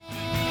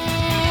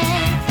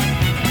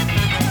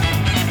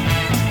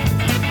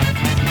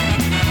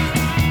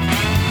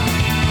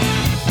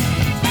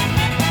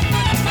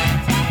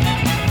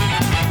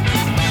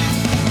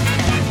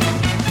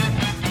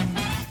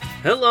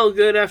Hello,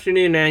 good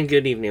afternoon, and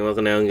good evening.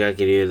 Welcome to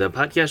Wacky, the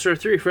podcast where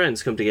three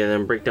friends come together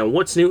and break down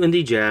what's new in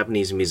the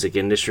Japanese music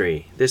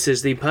industry. This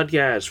is the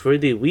podcast for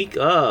the week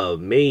of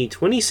May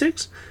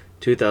 26,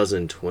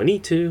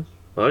 2022,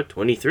 or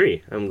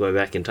 23. I'm going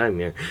back in time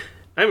here.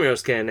 I'm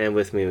Roscan, and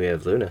with me we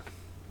have Luna.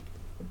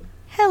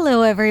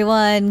 Hello,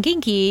 everyone.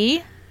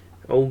 Genki.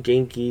 Oh,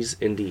 Genkies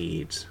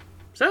indeed.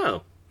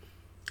 So,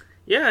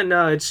 yeah,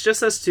 no, it's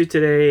just us two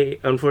today.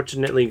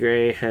 Unfortunately,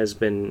 Gray has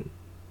been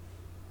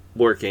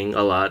working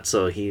a lot,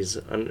 so he's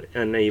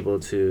unable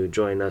to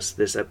join us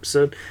this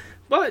episode.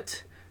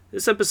 But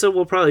this episode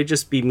will probably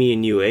just be me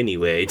and you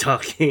anyway,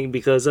 talking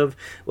because of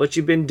what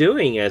you've been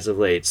doing as of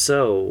late.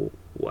 So,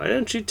 why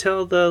don't you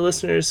tell the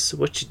listeners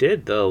what you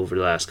did, though, over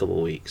the last couple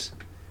of weeks?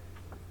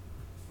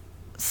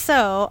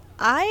 So,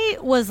 I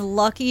was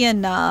lucky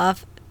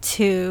enough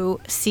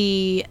to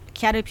see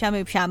Kyary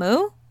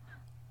Pamyu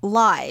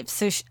live.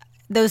 So,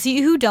 those of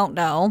you who don't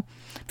know,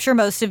 I'm sure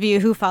most of you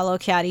who follow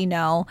Kyary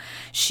know,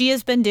 she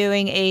has been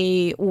doing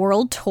a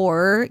world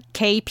tour,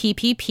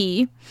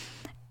 KPPP,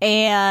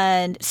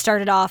 and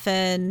started off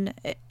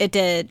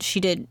she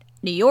did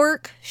New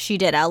York, she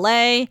did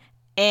LA,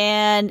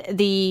 and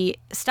the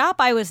stop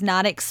I was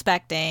not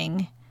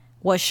expecting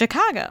was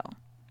Chicago.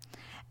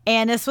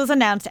 And this was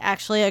announced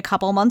actually a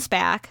couple months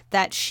back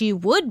that she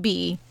would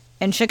be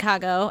in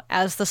Chicago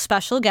as the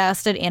special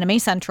guest at Anime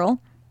Central.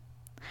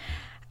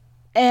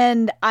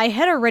 And I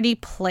had already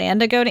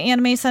planned to go to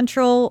Anime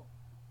Central.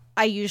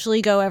 I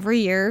usually go every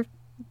year.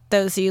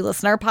 Those of you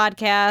listen to our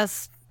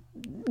podcast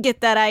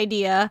get that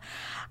idea.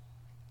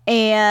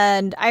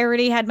 And I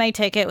already had my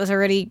ticket, was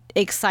already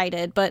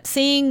excited. But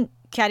seeing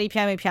Kyary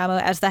Pamyu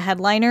as the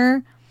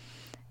headliner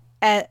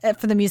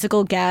for the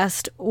musical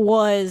guest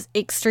was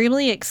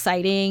extremely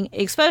exciting,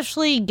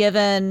 especially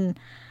given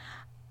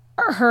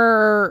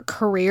her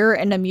career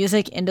in the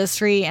music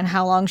industry and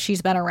how long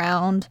she's been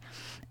around.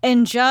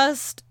 And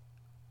just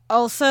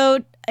also,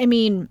 I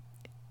mean,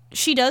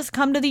 she does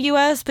come to the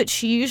U.S., but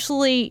she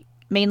usually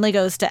mainly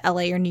goes to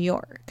L.A. or New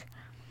York.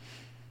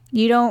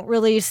 You don't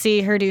really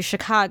see her do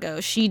Chicago.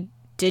 She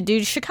did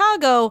do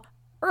Chicago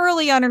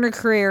early on in her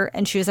career,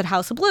 and she was at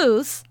House of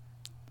Blues,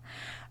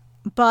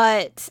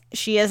 but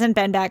she hasn't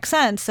been back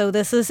since, so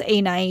this is a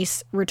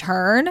nice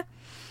return.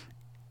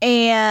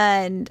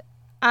 And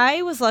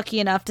I was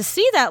lucky enough to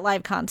see that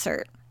live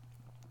concert.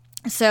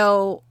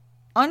 So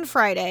on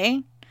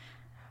Friday,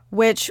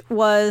 which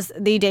was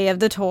the day of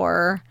the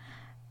tour,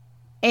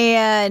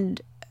 and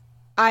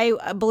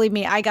believe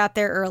me, I got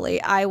there early.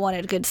 I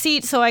wanted good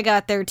seats, so I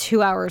got there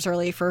 2 hours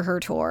early for her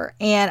tour.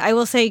 And I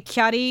will say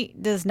Kyary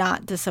does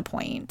not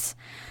disappoint.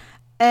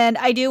 And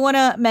I do want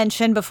to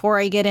mention before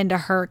I get into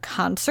her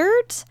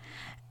concert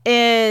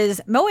is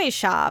Moe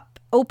Shop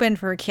opened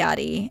for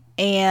Kyary.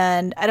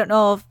 And I don't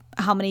know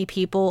how many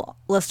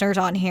listeners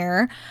on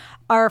here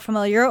are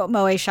familiar with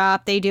Moe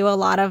Shop. They do a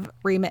lot of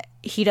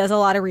he does a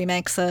lot of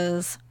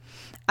remixes.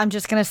 I'm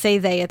just going to say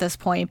they at this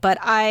point, but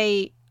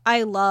I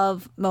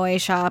love Moe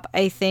Shop.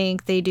 I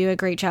think they do a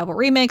great job with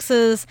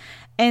remixes,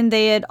 and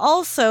they had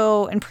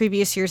also in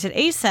previous years at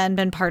ASEN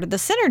been part of the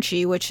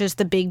Synergy, which is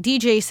the big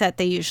DJ set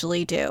they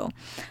usually do.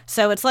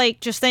 So it's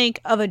like, just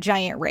think of a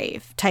giant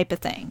rave type of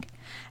thing.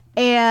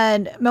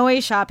 And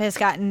Moe Shop has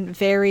gotten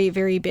very,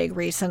 very big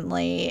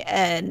recently,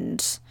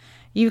 and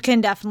you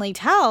can definitely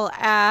tell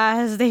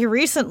as they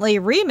recently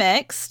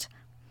remixed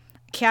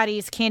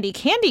Kyary's Candy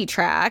Candy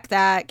track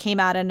that came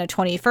out on the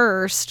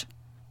 21st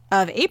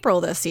of April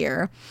this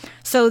year.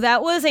 So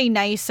that was a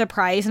nice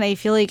surprise, and I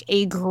feel like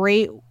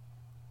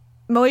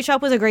Moe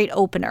Shop was a great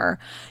opener.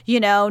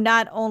 You know,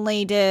 not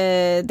only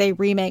did they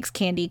remix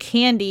Candy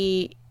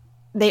Candy,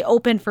 they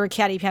opened for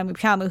Kyary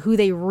Pamyu, who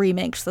they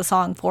remixed the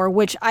song for,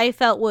 which I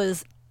felt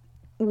was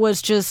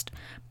just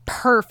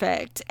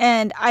perfect.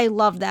 And I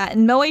love that.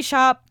 And Moe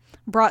Shop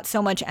brought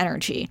so much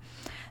energy.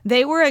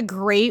 They were a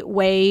great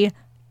way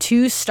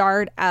to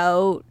start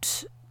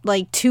out,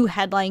 like to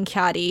headline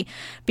Kyary,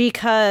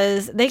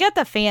 because they got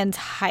the fans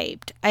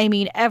hyped. I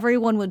mean,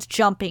 everyone was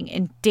jumping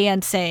and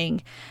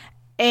dancing,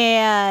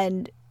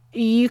 and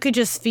you could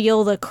just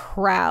feel the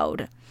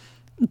crowd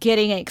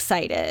getting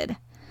excited.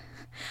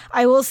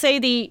 I will say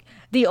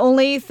the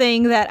only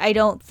thing that I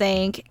don't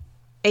think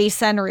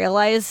ASEN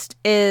realized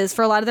is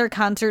for a lot of their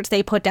concerts,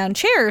 they put down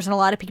chairs, and a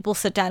lot of people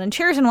sit down in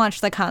chairs and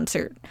watch the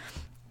concert.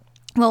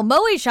 Well,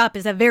 Moe Shop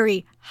is a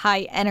very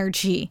high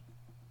energy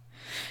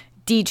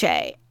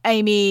DJ.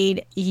 I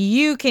mean,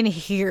 you can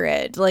hear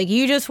it. Like,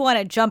 you just want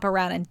to jump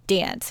around and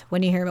dance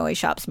when you hear Moe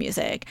Shop's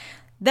music.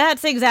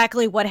 That's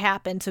exactly what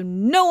happened. So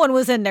no one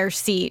was in their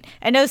seat,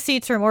 and those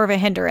seats were more of a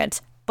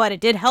hindrance, but it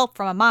did help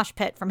from a mosh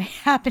pit from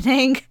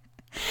happening.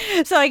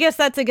 So I guess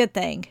that's a good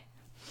thing.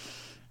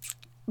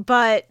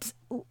 But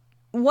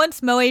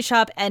once Moe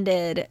Shop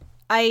ended,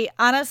 I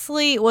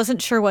honestly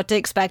wasn't sure what to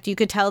expect. You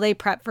could tell they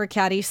prepped for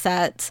Kyary's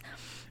sets,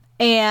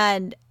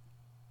 and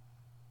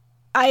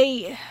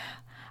I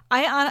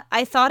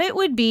thought it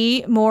would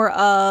be more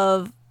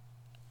of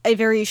a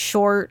very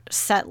short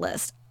set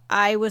list.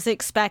 I was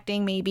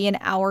expecting maybe an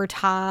hour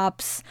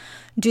tops,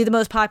 do the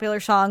most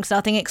popular songs,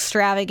 nothing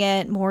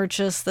extravagant, more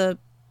just the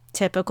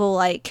typical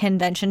like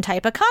convention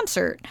type of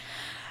concert.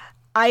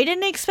 I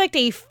didn't expect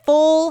a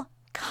full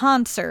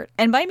concert.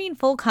 And by I mean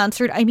full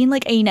concert, I mean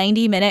like a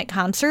 90-minute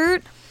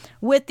concert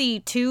with the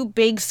 2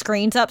 big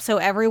screens up so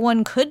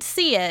everyone could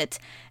see it,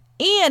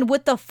 and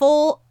with the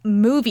full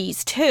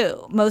movies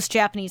too. Most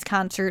Japanese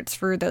concerts,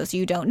 for those of you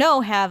who don't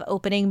know, have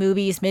opening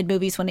movies,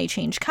 mid-movies when they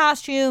change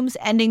costumes,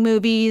 ending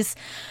movies,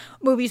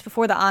 movies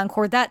before the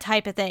encore, that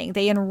type of thing.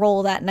 They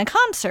enroll that in a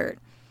concert.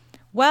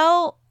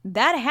 Well,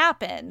 that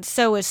happened.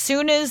 So as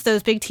soon as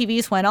those big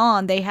TVs went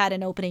on, they had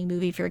an opening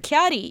movie for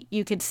Kyary.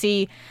 You could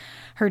see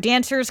her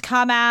dancers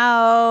come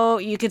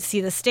out, you could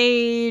see the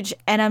stage,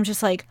 and I'm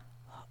just like,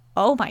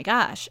 oh my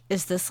gosh,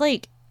 is this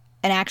like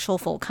an actual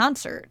full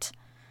concert?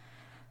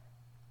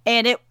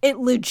 And it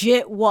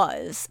legit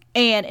was.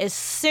 And as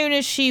soon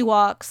as she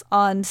walks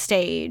on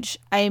stage,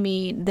 I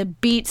mean, the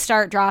beats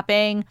start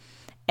dropping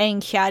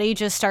and Kyary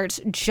just starts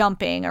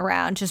jumping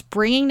around, just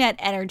bringing that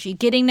energy,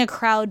 getting the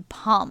crowd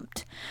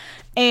pumped.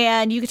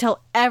 And you could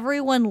tell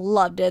everyone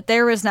loved it.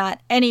 There was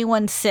not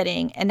anyone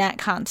sitting in that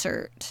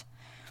concert.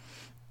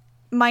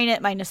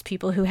 Minus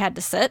people who had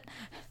to sit.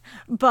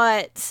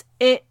 But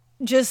it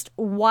just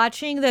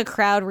watching the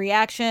crowd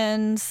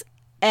reactions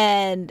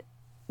and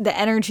the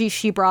energy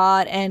she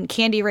brought, and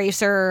Candy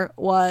Racer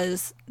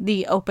was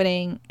the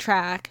opening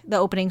track, the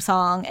opening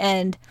song,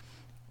 and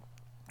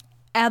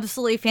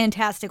absolutely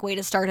fantastic way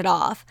to start it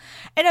off.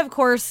 And of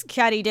course,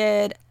 Kyary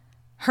did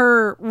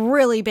her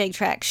really big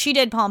track. She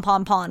did Pom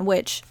Pom Pon,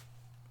 which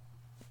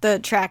the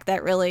track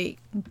that really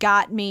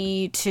got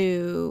me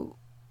into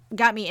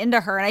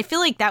her. And I feel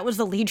like that was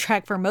the lead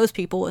track for most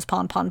people, was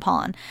Pon Pon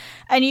Pon.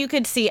 And you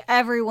could see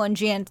everyone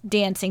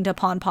dancing to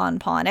Pon Pon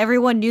Pon.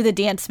 Everyone knew the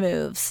dance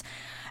moves.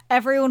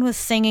 Everyone was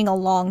singing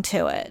along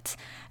to it.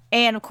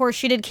 And of course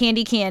she did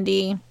Candy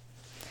Candy.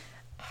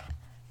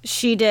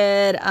 She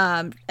did,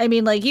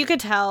 you could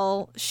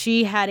tell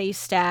she had a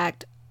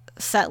stacked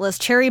set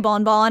list. Cherry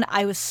Bon Bon,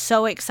 I was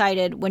so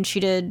excited when she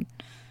did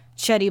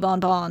Cherry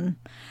Bon Bon.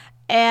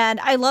 And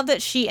I love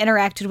that she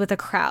interacted with the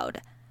crowd.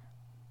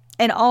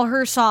 In all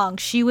her songs,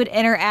 she would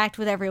interact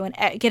with everyone,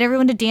 get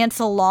everyone to dance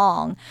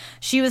along.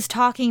 She was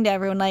talking to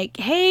everyone like,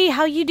 hey,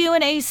 how you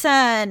doing,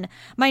 Asen?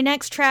 My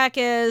next track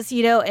is,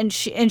 and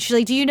she's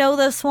like, do you know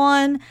this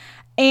one?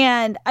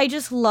 And I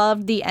just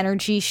loved the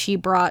energy she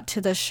brought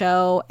to the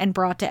show and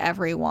brought to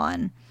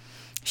everyone.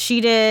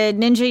 She did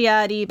Ninja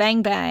Yadi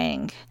Bang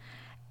Bang.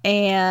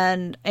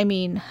 And,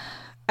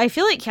 I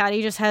feel like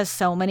Kyary just has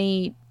so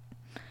many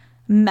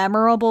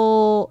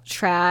memorable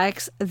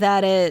tracks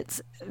that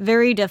it's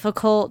very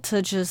difficult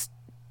to just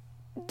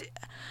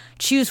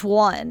choose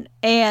one.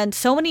 And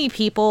so many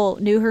people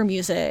knew her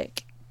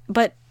music,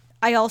 but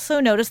I also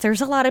noticed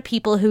there's a lot of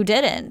people who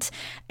didn't.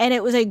 And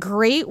it was a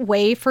great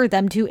way for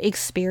them to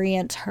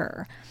experience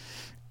her.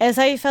 As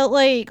I felt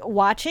like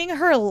watching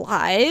her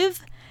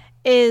live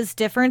is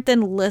different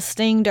than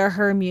listening to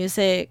her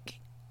music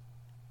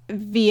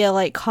via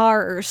like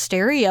car or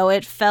stereo.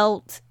 It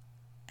felt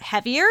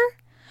heavier,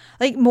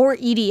 like more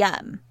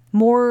EDM,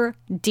 more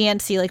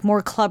dancey, like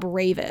more club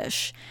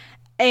rave-ish.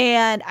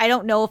 And I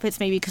don't know if it's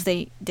maybe because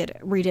they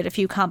redid a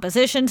few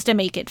compositions to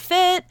make it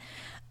fit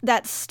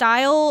that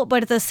style,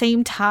 but at the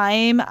same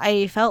time,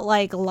 I felt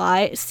like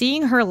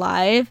seeing her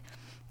live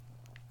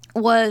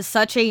was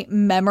such a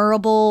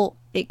memorable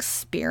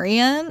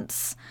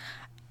experience.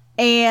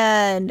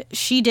 And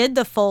she did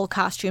the full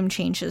costume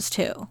changes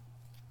too.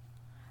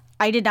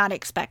 I did not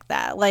expect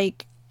that.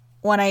 Like,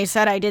 when I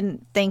said I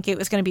didn't think it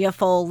was going to be a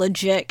full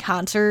legit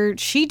concert,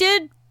 she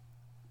did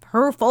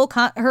her full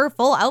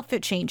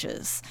outfit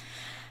changes.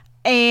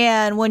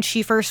 And when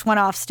she first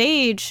went off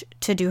stage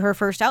to do her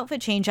first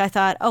outfit change, I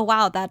thought, oh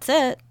wow, that's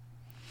it.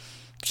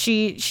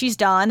 She's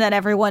done. Then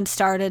everyone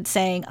started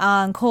saying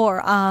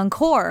encore,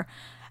 encore.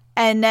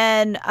 And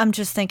then I'm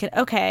just thinking,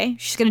 okay,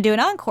 she's going to do an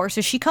encore.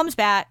 So she comes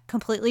back,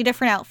 completely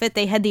different outfit.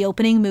 They had the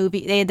opening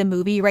movie. They had the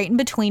movie right in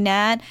between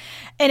that.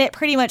 And it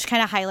pretty much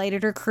kind of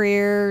highlighted her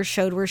career,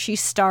 showed where she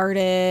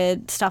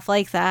started, stuff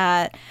like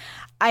that.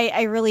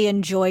 I really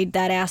enjoyed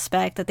that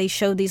aspect, that they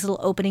showed these little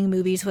opening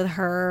movies with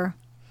her.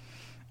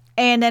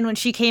 And then when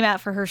she came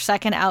out for her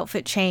second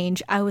outfit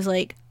change, I was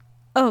like,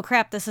 oh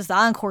crap, this is the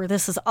encore.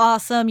 This is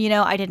awesome.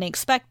 I didn't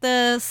expect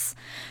this.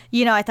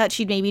 I thought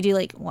she'd maybe do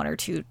like 1 or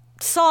 2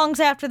 songs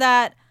after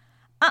that.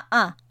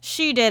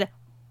 She did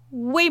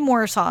way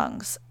more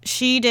songs.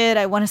 She did,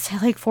 I want to say,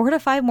 like 4 to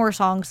 5 more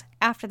songs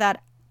after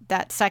that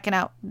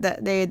second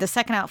the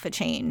second outfit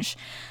change.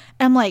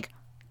 And I'm like,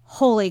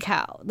 holy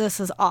cow,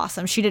 this is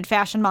awesome. She did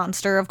Fashion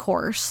Monster, of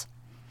course.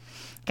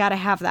 Gotta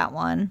have that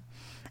one.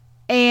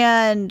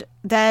 And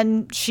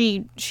then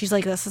she's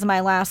like, this is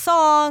my last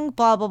song,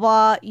 blah, blah,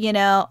 blah,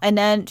 and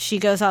then she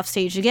goes off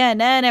stage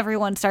again, and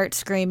everyone starts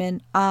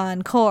screaming,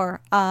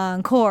 encore,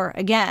 encore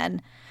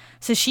again.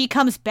 So she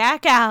comes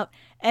back out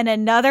in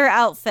another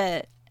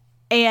outfit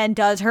and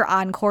does her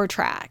encore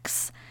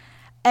tracks.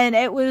 And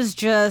it was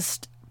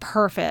just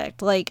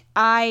perfect. Like,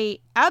 I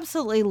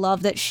absolutely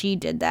love that she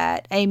did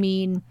that.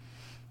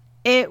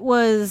 it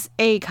was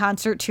a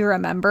concert to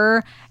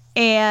remember.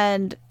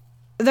 And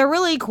the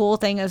really cool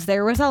thing is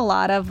there was a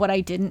lot of what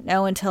I didn't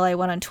know until I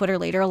went on Twitter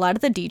later. A lot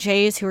of the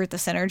DJs who were at the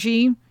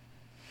Synergy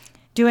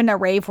doing a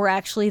rave were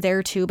actually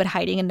there too, but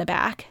hiding in the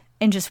back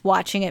and just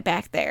watching it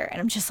back there.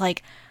 And I'm just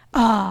like,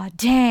 oh,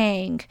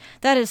 dang,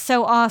 that is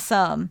so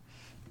awesome.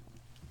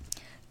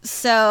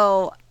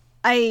 So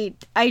I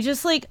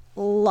just like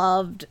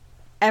loved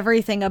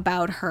everything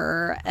about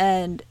her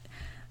and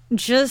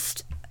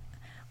just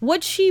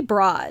what she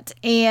brought.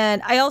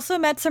 And I also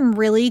met some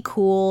really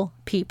cool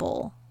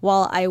people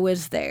while I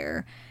was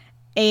there.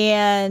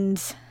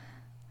 And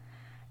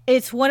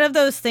it's one of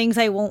those things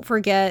I won't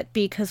forget,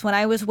 because when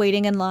I was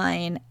waiting in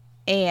line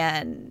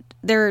and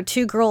there were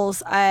two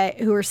girls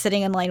who were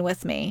sitting in line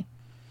with me,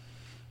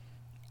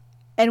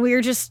 and we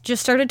were just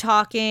started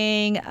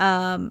talking.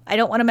 I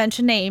don't want to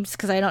mention names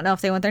because I don't know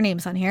if they want their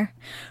names on here.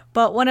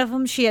 But one of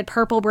them, she had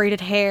purple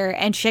braided hair,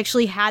 and she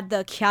actually had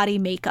the Kyary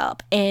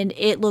makeup, and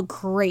it looked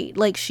great.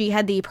 Like, she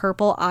had the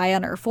purple eye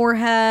on her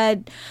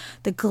forehead,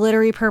 the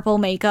glittery purple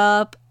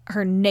makeup.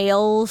 Her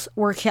nails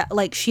were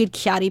like, she had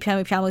Kyary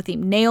Pamyu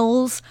themed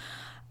nails.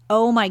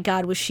 Oh my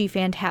God, was she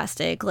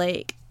fantastic.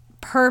 Like,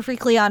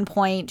 perfectly on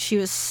point. She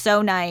was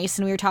so nice.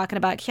 And we were talking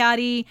about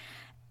Kyary.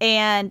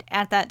 And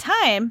at that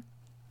time,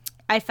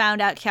 I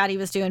found out Kyary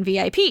was doing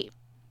VIP.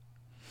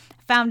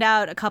 Found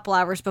out a couple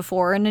hours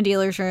before in the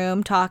dealer's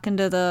room, talking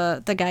to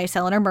the guy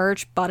selling her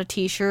merch. Bought a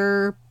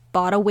t-shirt,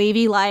 bought a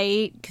wavy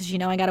light, because, you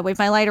know, I got to wave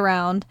my light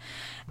around.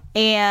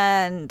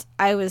 And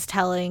I was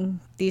telling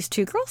these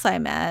two girls I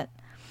met,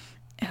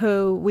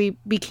 who we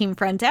became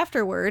friends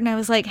afterward, and I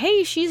was like,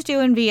 hey, she's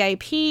doing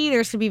VIP.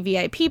 There's going to be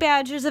VIP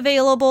badges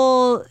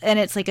available, and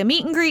it's like a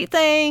meet and greet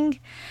thing.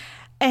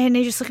 And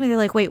they just look at me, they're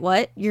like, wait,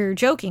 what? You're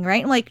joking,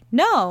 right? I'm like,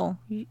 no.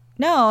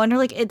 And they're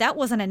like, that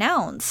wasn't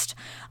announced.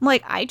 I'm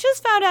like, I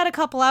just found out a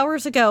couple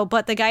hours ago,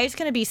 but the guy's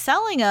going to be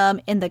selling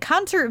them in the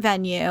concert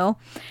venue.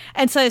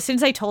 And so as soon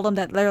as I told them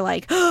that, they're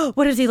like, oh,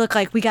 what does he look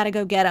like? We got to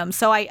go get him.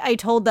 So I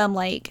told them,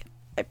 like,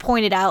 I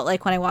pointed out,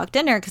 like, when I walked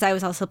in there, because I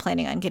was also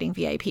planning on getting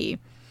VIP.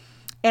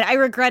 And I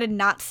regretted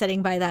not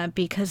sitting by them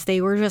because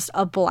they were just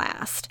a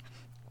blast.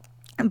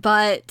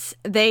 But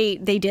they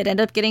did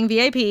end up getting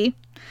VIP.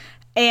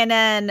 And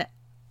then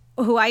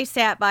who I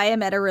sat by, I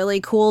met a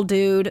really cool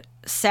dude,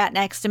 sat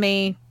next to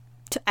me.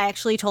 I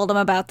actually told him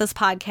about this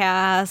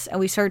podcast, and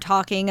we started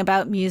talking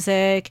about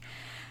music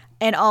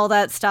and all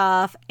that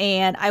stuff.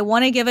 And I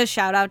want to give a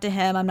shout out to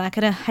him. I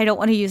don't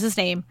want to use his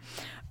name,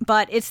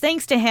 but it's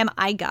thanks to him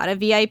I got a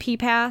VIP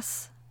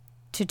pass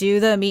to do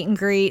the meet and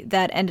greet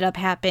that ended up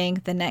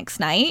happening the next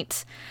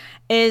night.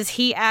 Is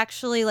he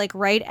actually, like,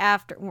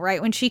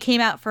 right when she came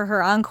out for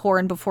her encore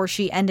and before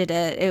she ended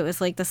it was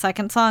like the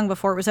second song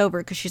before it was over,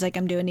 because she's like,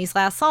 I'm doing these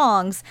last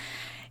songs.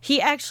 He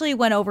actually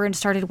went over and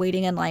started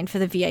waiting in line for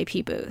the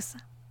VIP booth.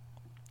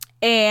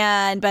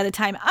 And by the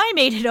time I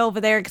made it over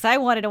there, because I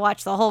wanted to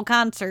watch the whole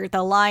concert,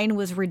 the line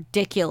was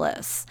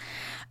ridiculous.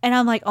 And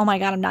I'm like, oh my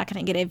God, I'm not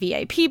going to get a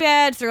VIP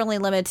badge. They're only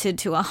limited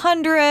to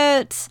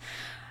 100.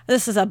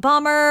 This is a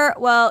bummer.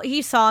 Well,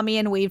 he saw me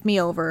and waved me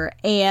over,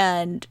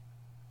 and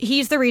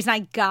he's the reason I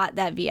got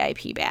that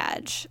VIP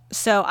badge.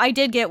 So I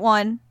did get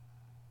one.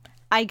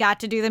 I got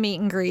to do the meet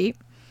and greet.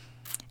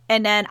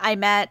 And then I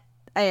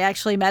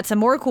actually met some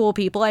more cool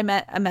people. I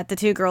met the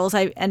two girls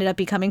I ended up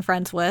becoming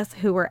friends with,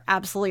 who were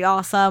absolutely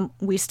awesome.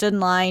 We stood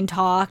in line,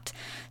 talked.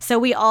 So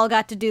we all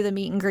got to do the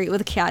meet and greet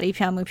with Kyary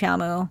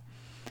Pamyu.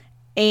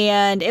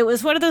 And it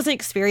was one of those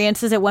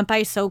experiences that went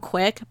by so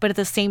quick, but at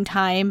the same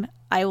time,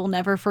 I will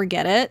never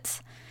forget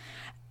it.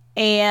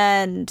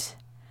 And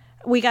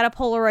we got a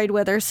Polaroid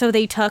with her. So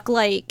they took,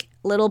 like,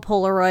 little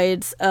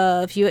Polaroids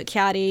of you at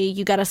Kyary.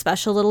 You got a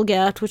special little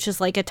gift, which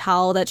is like a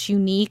towel that's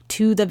unique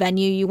to the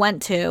venue you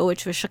went to,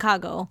 which was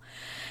Chicago.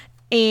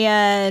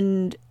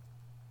 And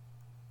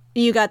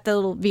you got the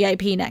little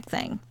VIP neck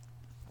thing.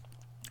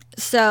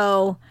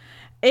 So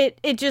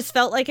it just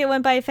felt like it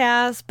went by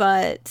fast,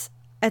 but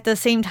at the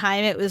same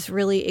time, it was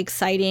really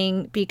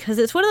exciting because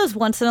it's one of those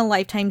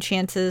once-in-a-lifetime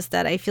chances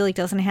that I feel like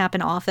doesn't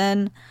happen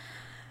often.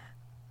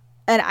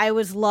 And I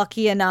was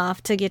lucky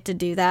enough to get to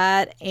do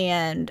that.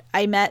 And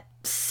I met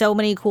so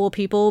many cool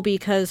people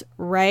because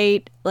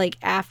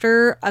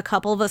after a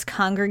couple of us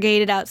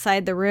congregated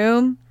outside the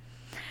room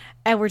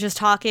and we're just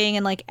talking,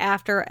 and like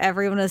after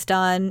everyone was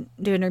done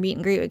doing her meet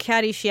and greet with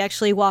Kyary, she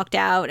actually walked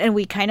out and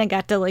we kind of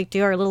got to like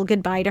do our little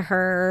goodbye to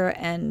her.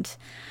 And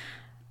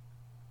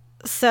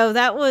so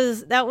that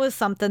was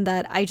something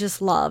that I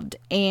just loved.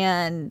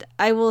 And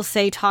I will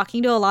say,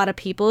 talking to a lot of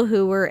people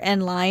who were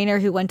in line or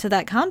who went to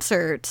that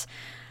concert,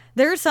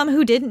 there are some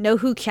who didn't know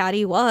who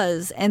Kyary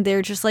was, and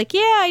they're just like,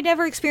 yeah, I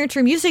never experienced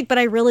her music, but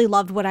I really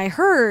loved what I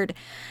heard.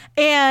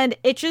 And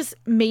it just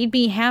made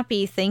me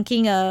happy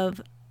thinking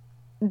of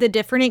the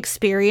different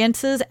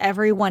experiences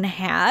everyone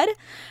had,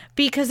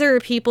 because there are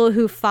people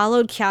who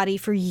followed Kyary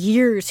for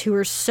years who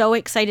were so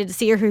excited to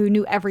see her, who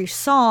knew every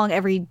song,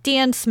 every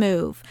dance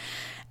move.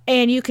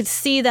 And you could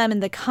see them in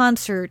the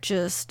concert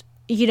just,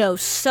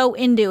 so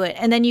into it.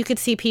 And then you could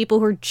see people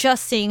who are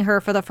just seeing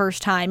her for the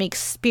first time,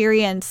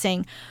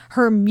 experiencing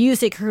her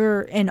music,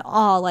 her in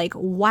awe, like,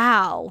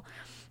 wow,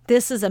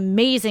 this is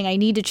amazing. I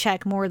need to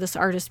check more of this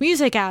artist's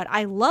music out.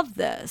 I love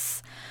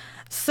this.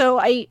 So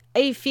I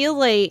feel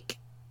like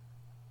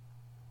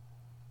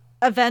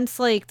events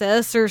like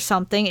this or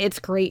something, it's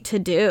great to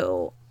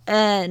do.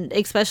 And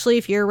especially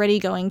if you're already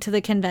going to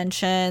the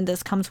convention,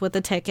 this comes with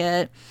a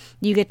ticket.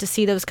 You get to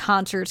see those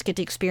concerts, get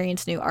to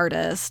experience new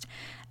artists.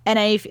 And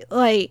I feel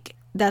like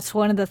that's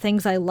one of the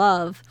things I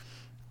love.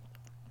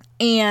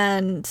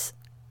 And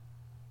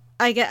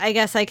I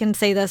guess I can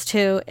say this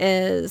too,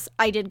 is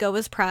I did go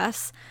as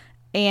press.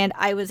 And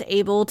I was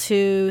able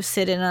to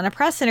sit in on a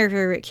press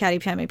interview at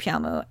Kyary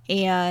Pamyu.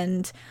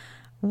 And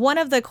one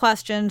of the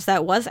questions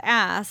that was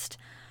asked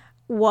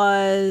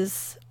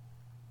was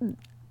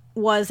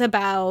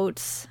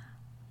about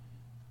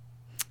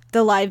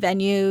the live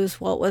venues,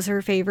 what was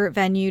her favorite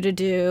venue to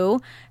do,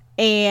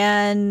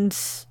 and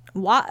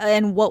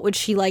what would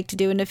she like to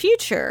do in the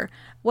future.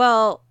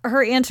 Well,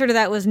 her answer to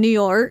that was New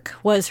York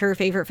was her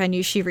favorite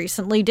venue she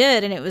recently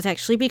did, and it was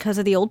actually because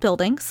of the old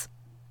buildings.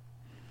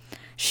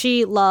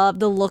 She loved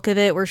the look of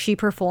it where she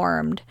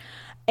performed.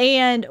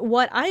 And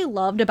what I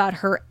loved about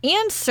her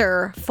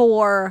answer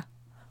for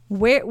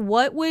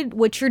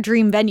what's your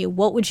dream venue?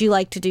 What would you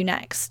like to do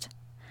next?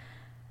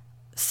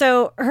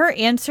 So her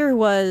answer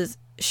was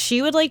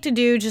she would like to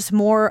do just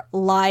more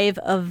live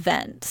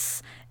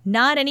events,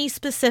 not any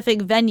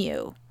specific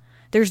venue.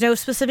 There's no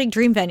specific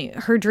dream venue.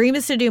 Her dream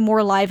is to do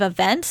more live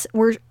events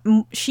where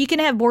she can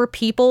have more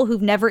people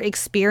who've never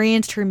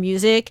experienced her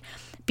music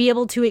be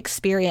able to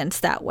experience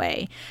that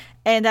way.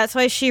 And that's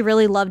why she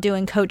really loved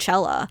doing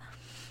Coachella,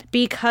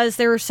 because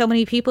there were so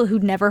many people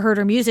who'd never heard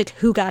her music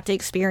who got to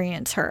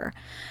experience her.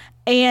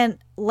 And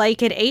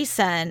like at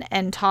ASEN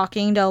and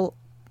talking to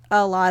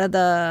a lot of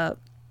the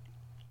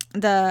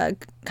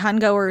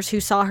congoers who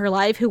saw her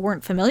live who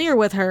weren't familiar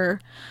with her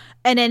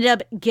and ended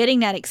up getting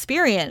that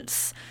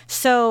experience.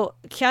 So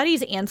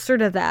Kyary's answer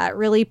to that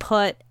really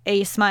put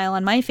a smile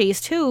on my face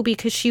too,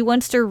 because she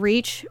wants to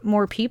reach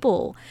more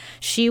people.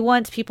 She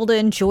wants people to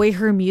enjoy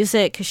her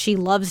music because she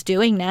loves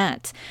doing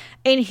that.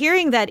 And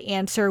hearing that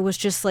answer was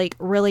just like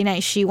really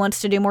nice. She wants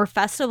to do more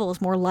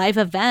festivals, more live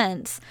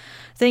events,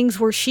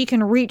 things where she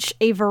can reach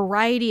a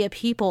variety of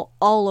people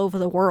all over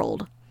the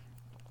world.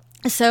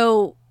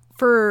 So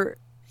for,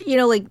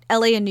 like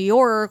LA and New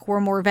York were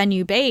more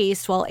venue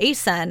based, while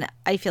ASEN,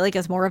 I feel like,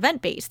 is more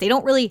event based. They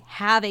don't really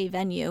have a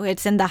venue.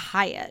 It's in the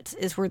Hyatt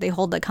is where they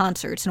hold the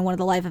concerts, in one of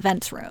the live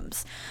events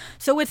rooms.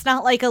 So it's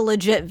not like a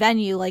legit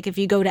venue like if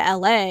you go to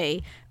LA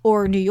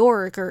or New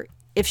York, or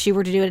if she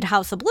were to do it at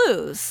House of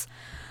Blues.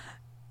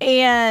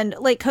 And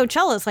like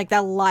Coachella is like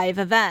that live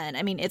event.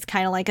 I mean, it's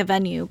kind of like a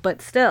venue,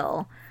 but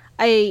still,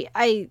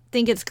 I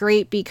think it's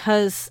great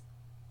because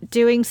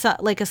doing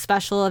like a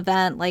special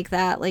event like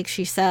that, like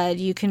she said,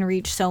 you can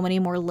reach so many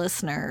more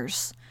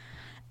listeners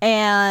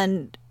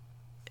and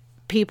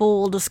people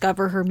will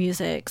discover her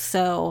music.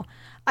 So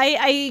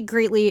I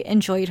greatly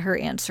enjoyed her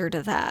answer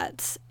to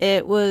that.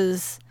 It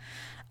was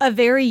a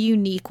very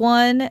unique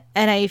one,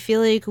 and I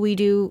feel like we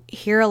do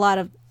hear a lot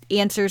of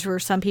answers where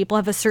some people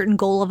have a certain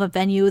goal of a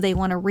venue they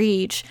want to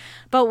reach,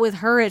 but with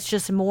her it's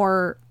just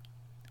more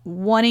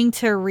wanting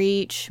to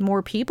reach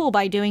more people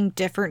by doing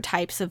different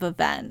types of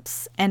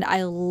events, and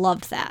I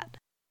loved that.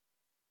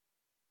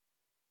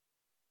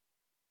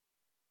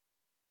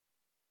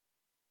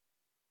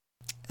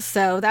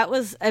 So that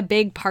was a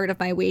big part of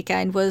my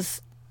weekend,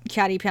 was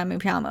Kyary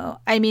Pamyu.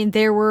 I mean,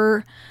 there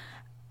were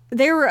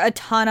a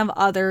ton of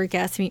other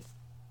guests,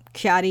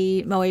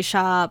 Kyary, Moe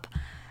Shop,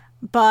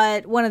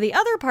 but one of the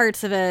other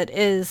parts of it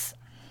is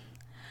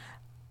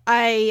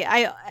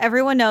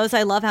everyone knows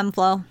I love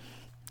Hemflow.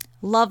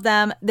 Love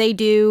them. They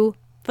do,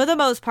 for the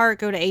most part,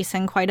 go to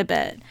ASEN quite a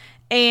bit.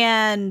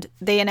 And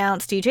they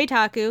announced DJ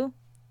Taku.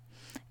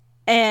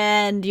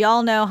 And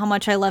y'all know how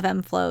much I love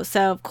M-Flow.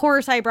 So, of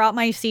course, I brought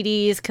my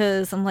CDs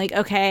because I'm like,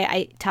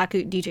 okay,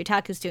 DJ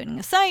Taku's doing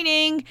a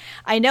signing.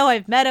 I know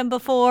I've met him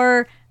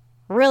before.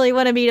 Really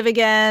want to meet him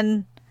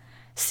again.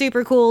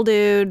 Super cool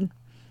dude.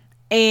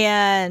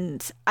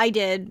 And I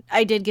did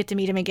get to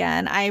meet him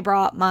again. I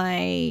brought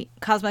my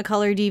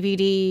Cosmocolor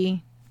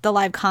DVD, the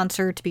live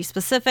concert to be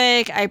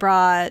specific. I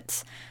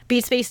brought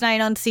Beat Space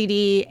 9 on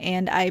CD,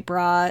 and I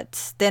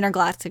brought the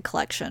Intergalactic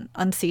Collection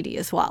on CD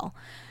as well.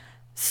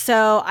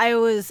 So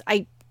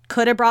I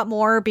could have brought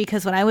more,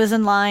 because when I was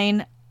in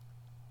line,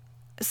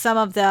 some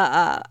of the,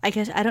 I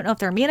guess, I don't know if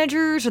they're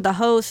managers or the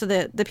hosts or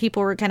the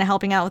people who were kind of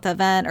helping out with the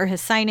event or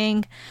his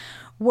signing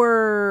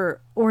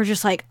were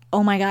just like,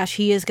 oh my gosh,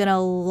 he is going to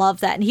love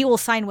that. And he will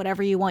sign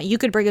whatever you want. You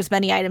could bring as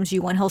many items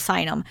you want. He'll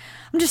sign them.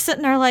 I'm just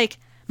sitting there like,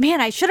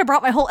 man, I should have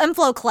brought my whole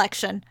M-Flow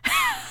collection.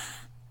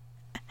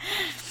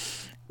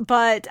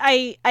 But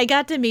I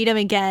got to meet him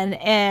again,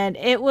 and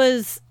it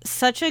was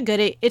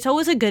it's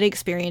always a good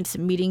experience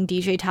meeting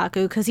DJ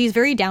Taku, because he's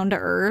very down to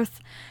earth.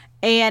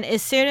 And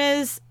as soon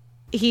as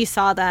he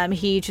saw them,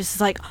 he just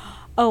is like,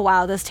 oh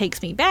wow, this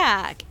takes me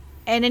back.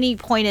 And then he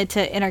pointed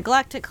to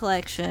Intergalactic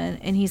Collection,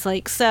 and he's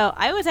like, so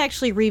I was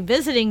actually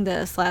revisiting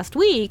this last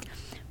week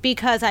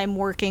because I'm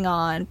working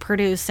on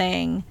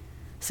producing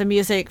some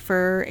music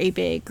for a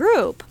big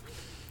group.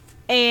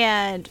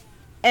 And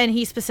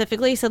he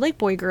specifically said, like,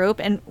 boy group.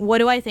 And what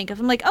do I think of?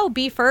 I'm like, oh,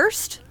 Be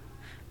First?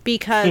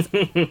 Because,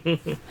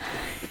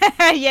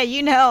 yeah,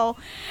 you know.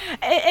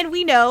 And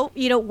we know,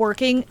 you know,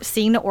 working,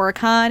 seeing the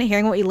Oricon,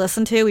 hearing what we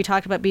listened to. We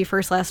talked about Be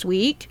First last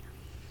week.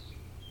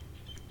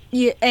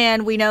 Yeah,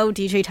 and we know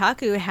DJ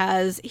Taku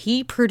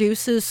he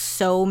produces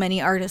so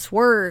many artists'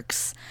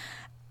 works.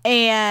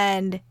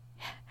 And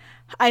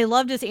I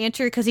loved his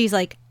answer because he's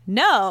like,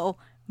 no,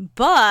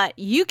 but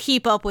you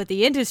keep up with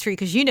the industry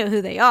because you know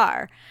who they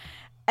are.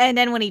 And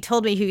then when he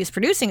told me who he was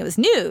producing, it was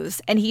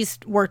News, and he's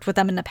worked with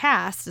them in the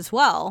past as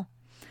well.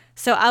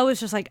 So I was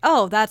just like,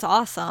 oh, that's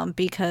awesome,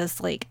 because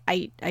like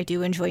I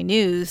do enjoy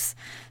News.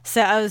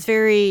 So I was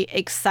very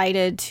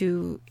excited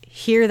to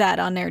hear that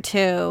on there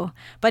too.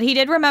 But he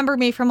did remember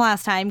me from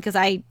last time because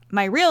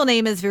my real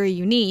name is very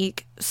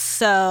unique.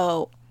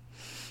 So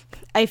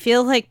I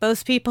feel like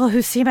most people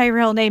who see my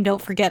real name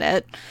don't forget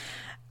it.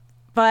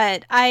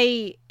 But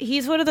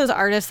he's one of those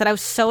artists that I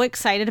was so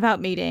excited about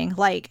meeting.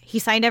 Like, he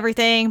signed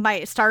everything,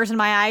 my stars in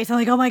my eyes. I'm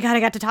like, oh my God, I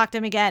got to talk to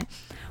him again.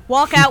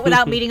 Walk out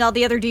without meeting all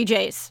the other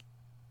DJs.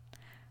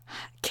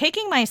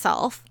 Kicking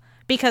myself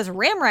because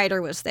Ram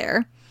Rider was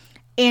there.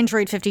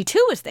 Android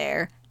 52 was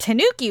there.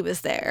 Tanuki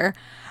was there.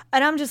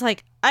 And I'm just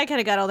like, I could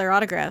have got all their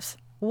autographs.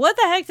 What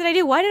the heck did I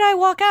do? Why did I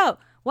walk out?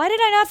 Why did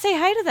I not say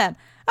hi to them?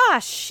 Ah,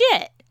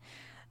 shit.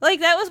 Like,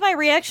 that was my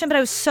reaction, but I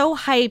was so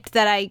hyped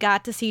that I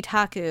got to see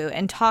Taku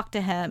and talk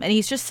to him, and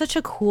he's just such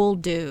a cool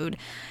dude.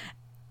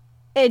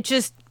 It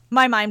just,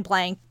 my mind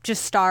blank,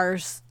 just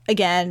stars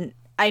again.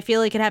 I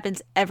feel like it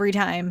happens every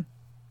time.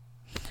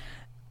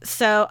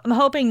 So I'm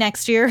hoping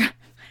next year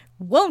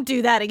won't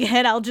do that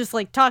again. I'll just,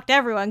 like, talk to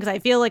everyone because I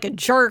feel like a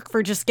jerk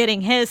for just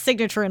getting his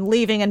signature and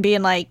leaving and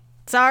being like,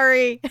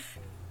 sorry.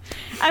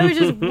 I was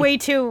just way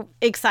too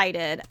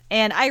excited,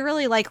 and I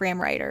really like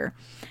Ram Rider.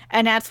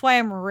 And that's why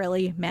I'm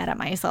really mad at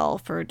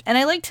myself. And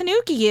I like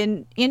Tanuki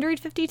and Android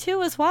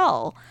 52 as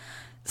well.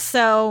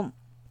 So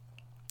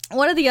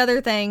one of the other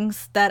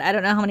things that I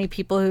don't know how many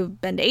people who've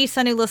been to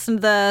ASUN who listen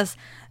to this,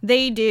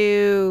 they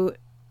do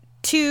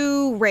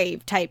 2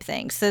 rave type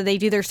things. So they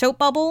do their soap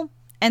bubble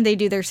and they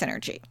do their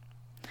synergy.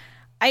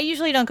 I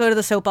usually don't go to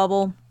the soap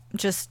bubble.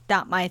 Just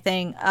not my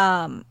thing.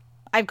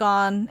 I've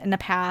gone in the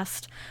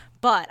past,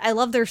 but I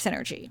love their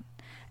synergy.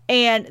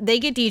 And they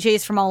get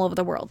DJs from all over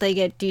the world. They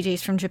get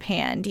DJs from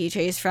Japan,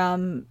 DJs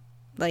from,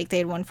 like, they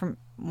had one from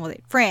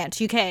France,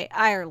 UK,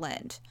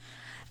 Ireland.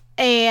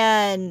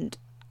 And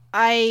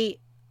I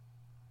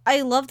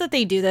love that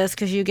they do this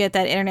because you get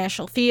that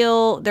international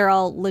feel. They're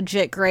all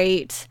legit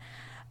great.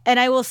 And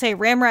I will say,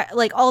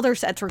 like, all their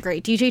sets were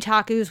great. DJ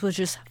Taku's was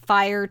just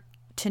fire.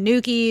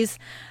 Tanuki's.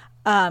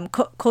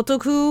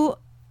 Kotoku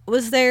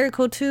was there.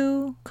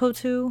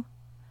 Kotu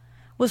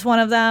was one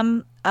of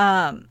them.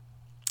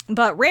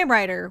 But Ram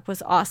Rider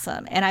was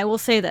awesome. And I will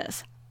say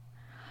this.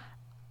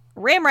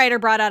 Ram Rider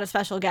brought out a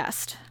special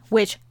guest,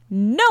 which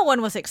no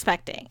one was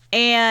expecting.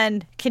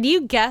 And can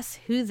you guess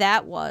who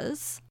that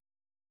was?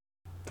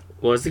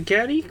 Was it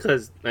Kyary?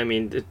 Because, I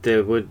mean,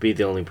 they would be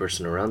the only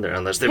person around there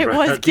unless they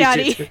brought out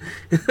Kyary.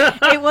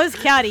 It was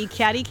Kyary.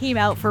 Kyary came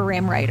out for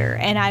Ram Rider,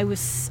 and I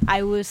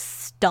was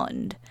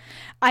stunned.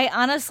 I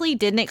honestly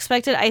didn't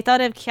expect it. I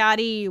thought if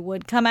Kyary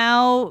would come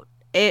out,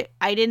 I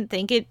didn't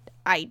think it...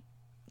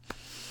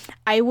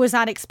 I was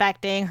not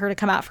expecting her to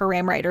come out for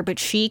Ram Rider, but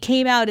she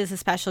came out as a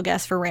special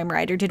guest for Ram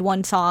Rider, did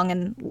one song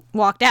and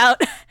walked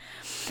out.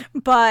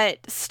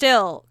 But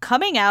still,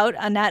 coming out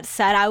on that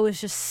set, I was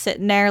just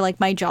sitting there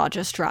like my jaw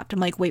just dropped. I'm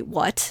like, wait,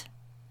 what?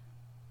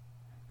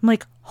 I'm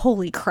like,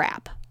 holy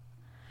crap.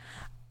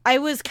 I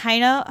was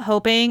kind of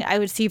hoping I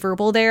would see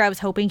Verbal there. I was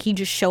hoping he'd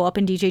just show up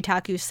in DJ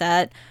Taku's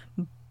set,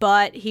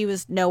 but he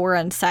was nowhere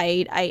on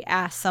site. I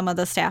asked some of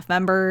the staff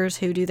members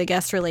who do the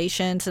guest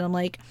relations, and I'm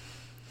like...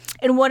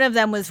 And one of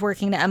them was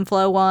working the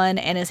M-Flow one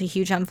and is a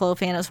huge M-Flow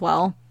fan as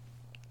well.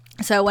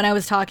 So when I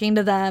was talking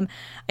to them,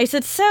 I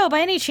said, so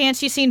by any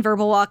chance you seen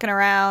Verbal walking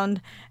around?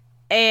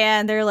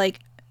 And they're like,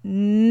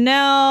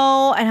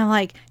 no. And I'm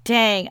like,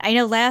 dang, I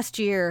know last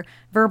year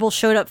Verbal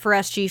showed up for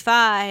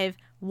SG5,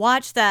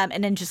 watched them,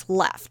 and then just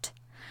left.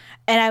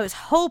 And I was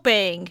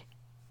hoping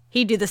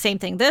he'd do the same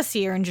thing this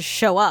year and just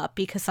show up,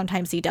 because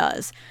sometimes he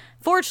does.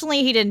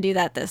 Fortunately, he didn't do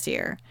that this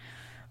year.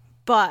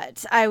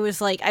 But I was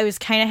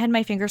kind of had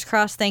my fingers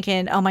crossed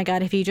thinking, oh my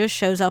God, if he just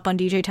shows up on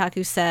DJ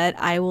Taku's set,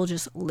 I will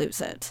just lose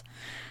it.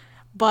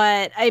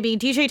 But, I mean,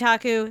 DJ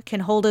Taku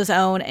can hold his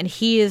own, and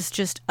he is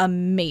just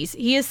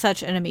amazing. He is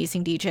such an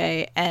amazing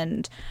DJ.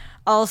 And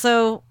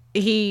also,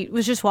 he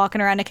was just walking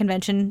around a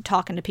convention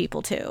talking to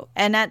people, too.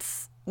 And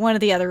that's one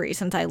of the other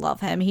reasons I love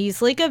him.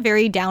 He's like a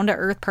very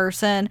down-to-earth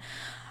person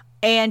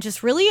and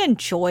just really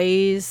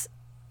enjoys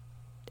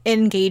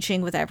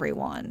engaging with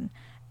everyone.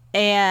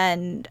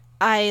 And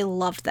I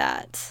loved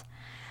that.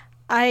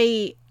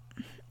 I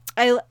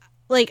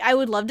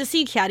would love to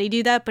see Kyary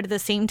do that, but at the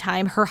same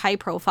time, her high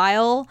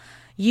profile,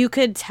 you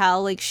could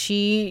tell, like,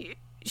 she,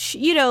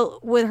 you know,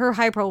 with her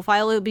high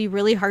profile, it would be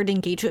really hard to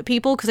engage with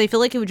people because I feel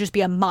like it would just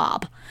be a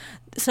mob.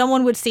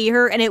 Someone would see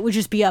her and it would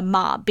just be a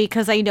mob,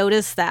 because I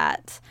noticed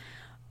that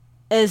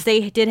as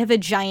they did have a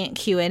giant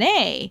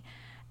Q&A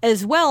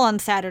as well on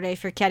Saturday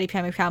for Kyary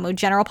Pamyu,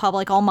 general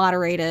public, all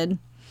moderated.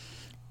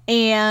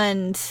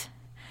 And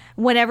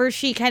whenever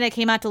she kind of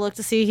came out to look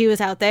to see who was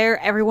out there,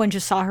 everyone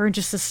just saw her and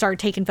just started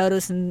taking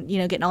photos and, you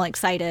know, getting all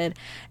excited.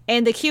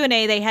 And the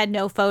Q&A, they had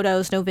no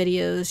photos, no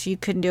videos. You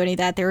couldn't do any of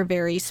that. They were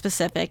very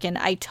specific. And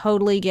I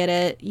totally get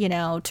it, you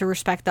know, to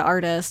respect the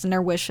artist and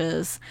their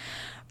wishes.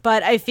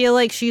 But I feel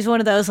like she's one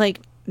of those,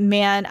 like,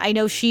 man, I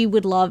know she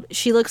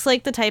looks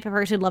like the type of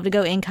person who'd love to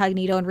go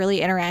incognito and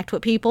really interact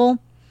with people.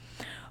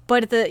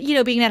 But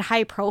being that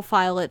high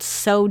profile, it's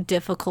so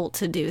difficult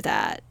to do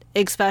that.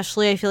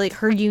 Especially, I feel like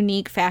her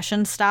unique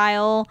fashion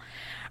style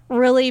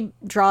really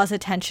draws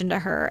attention to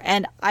her.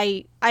 And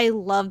I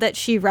love that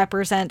she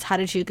represents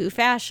Harajuku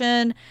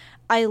fashion.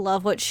 I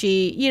love what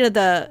she,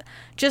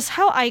 just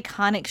how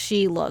iconic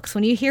she looks.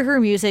 When you hear her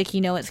music,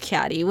 you know it's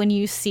Kyary. When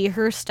you see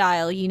her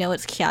style, you know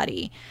it's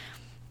Kyary.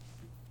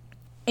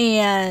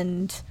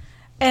 And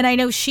I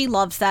know she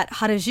loves that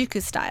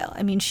Harajuku style.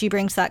 I mean, she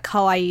brings that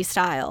kawaii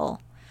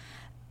style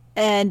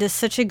and does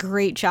such a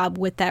great job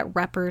with that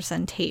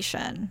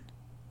representation.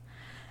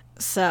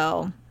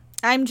 So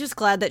I'm just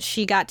glad that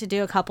she got to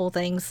do a couple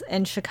things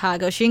in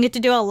Chicago. She didn't get to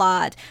do a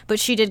lot, but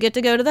she did get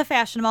to go to the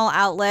Fashion Mall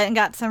outlet and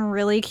got some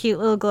really cute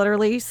little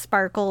glittery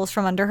sparkles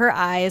from under her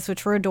eyes,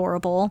 which were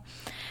adorable.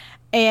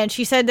 And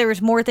she said there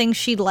was more things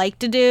she'd like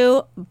to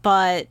do,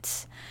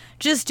 but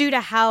just due to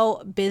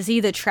how busy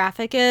the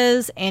traffic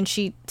is, and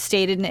she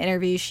stated in an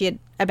interview she had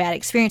a bad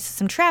experience with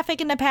some traffic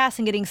in the past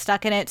and getting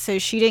stuck in it, so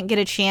she didn't get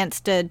a chance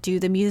to do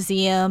the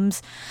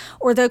museums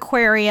or the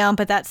aquarium,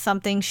 but that's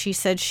something she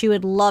said she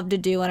would love to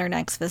do on her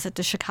next visit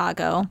to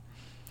Chicago.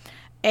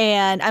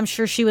 And I'm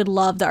sure she would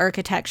love the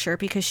architecture,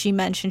 because she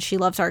mentioned she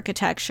loves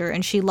architecture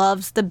and she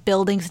loves the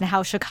buildings and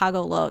how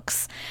Chicago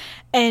looks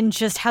and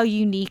just how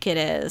unique it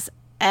is.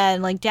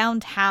 And like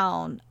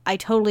downtown, I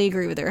totally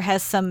agree with her. It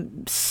has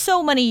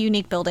so many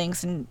unique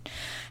buildings in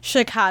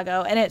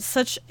Chicago, and it's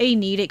such a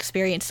neat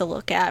experience to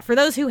look at. For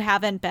those who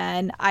haven't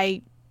been,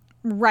 I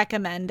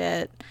recommend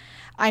it.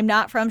 I'm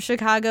not from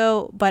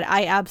Chicago, but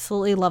I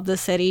absolutely love the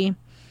city.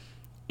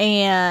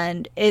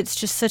 And it's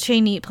just such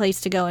a neat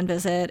place to go and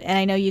visit. And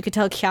I know you could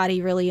tell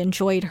Kyary really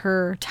enjoyed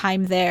her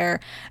time there.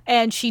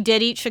 And she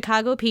did eat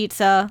Chicago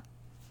pizza.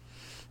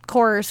 Of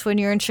course, when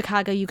you're in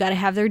Chicago, you got to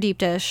have their deep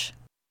dish.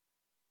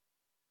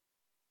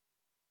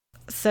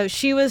 So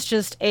she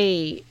was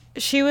a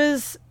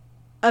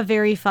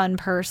very fun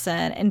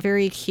person and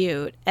very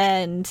cute.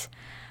 And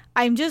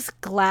I'm just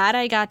glad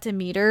I got to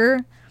meet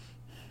her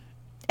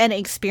and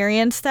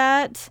experience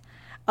that.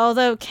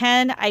 Although,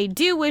 Ken, I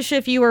do wish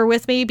if you were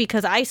with me,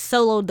 because I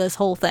soloed this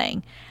whole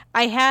thing.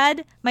 I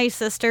had my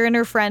sister and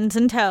her friends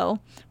in tow,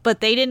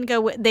 but they didn't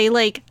go. They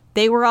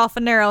were off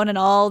on their own and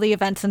all the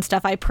events and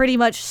stuff. I pretty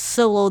much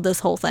soloed this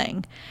whole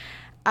thing.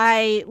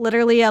 I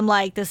literally am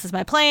like, this is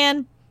my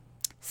plan.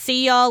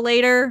 See y'all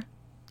later.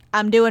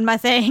 I'm doing my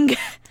thing.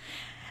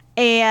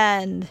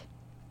 But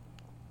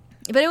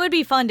it would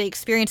be fun to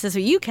experience this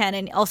with you, Ken,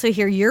 and also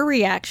hear your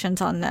reactions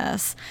on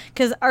this.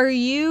 Because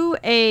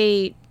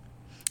I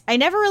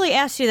never really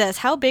asked you this.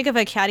 How big of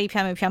a Kyary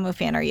Pamyu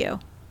fan are you?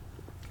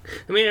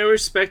 I mean, I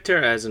respect her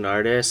as an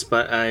artist,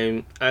 but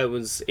I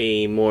was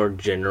a more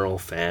general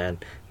fan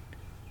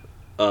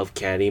of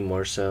Kyary,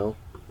 more so.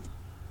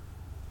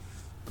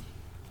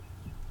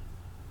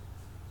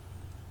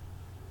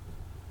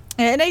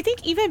 And I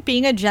think even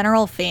being a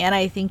general fan,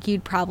 I think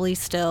you'd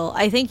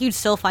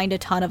still find a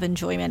ton of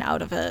enjoyment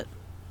out of it.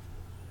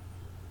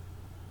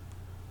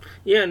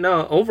 Yeah,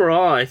 no,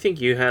 overall, I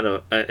think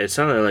it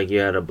sounded like you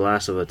had a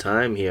blast of a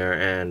time here,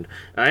 and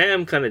I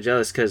am kind of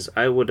jealous because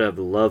I would have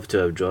loved to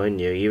have joined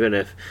you, even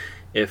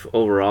if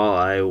overall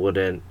I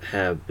wouldn't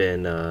have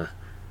been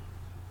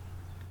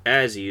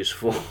as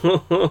useful,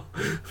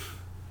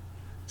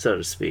 so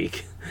to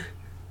speak.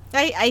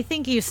 I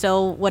think you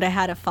still would have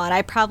had a fun.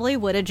 I probably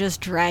would have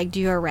just dragged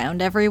you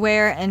around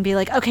everywhere and be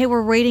like, okay,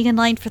 we're waiting in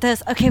line for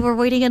this. Okay, we're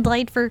waiting in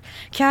line for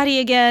Kyary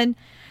again.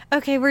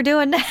 Okay, we're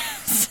doing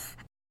this.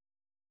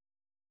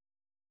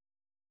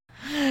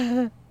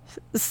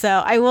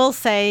 So I will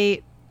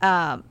say,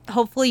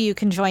 hopefully you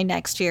can join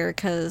next year,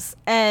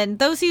 and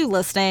those of you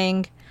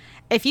listening,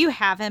 if you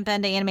haven't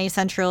been to Anime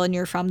Central and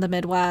you're from the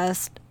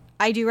Midwest,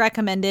 I do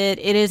recommend it.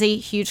 It is a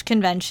huge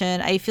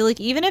convention. I feel like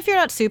even if you're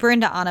not super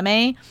into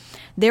anime,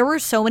 there were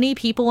so many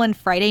people on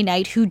Friday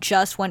night who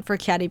just went for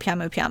Kyary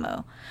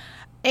Pamyu.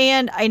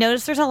 And I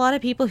noticed there's a lot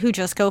of people who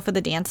just go for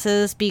the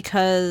dances,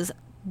 because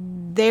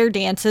their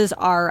dances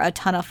are a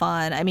ton of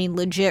fun. I mean,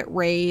 legit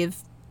rave.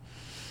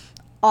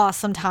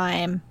 Awesome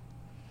time.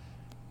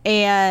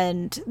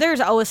 And there's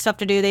always stuff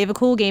to do. They have a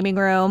cool gaming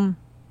room.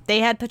 They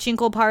had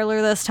pachinko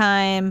parlor this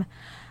time.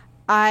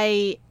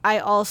 I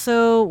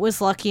also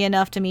was lucky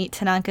enough to meet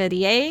Tanaka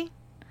Rie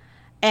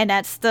And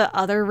that's the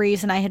other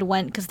reason I had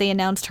went, because they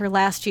announced her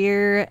last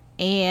year.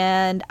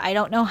 And I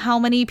don't know how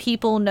many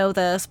people know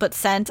this, but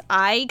since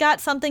I got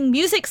something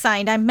music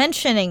signed, I'm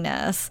mentioning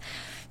this.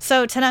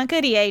 So Tanaka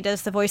Rie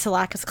does the voice of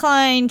Lacus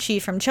Klein, Chi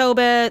from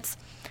Chobits.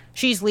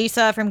 She's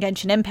Lisa from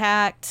Genshin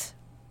Impact.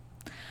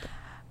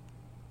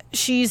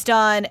 She's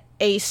done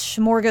a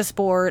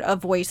smorgasbord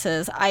of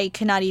voices. I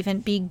cannot even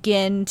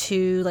begin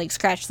to like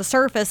scratch the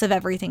surface of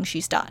everything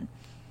she's done.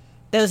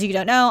 Those of you who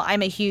don't know,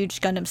 I'm a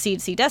huge Gundam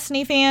Seed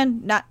Destiny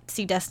fan. Not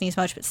Seed Destiny as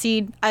much, but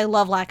Seed. I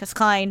love Lacus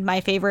Klein,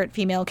 my favorite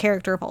female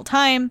character of all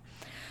time.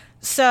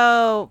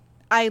 So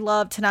I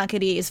love Tanaka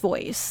Rie's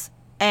voice.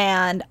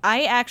 And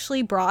I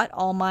actually brought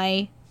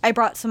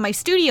some of my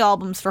studio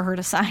albums for her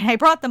to sign. I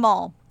brought them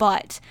all,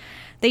 but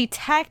they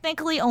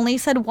technically only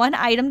said one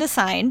item to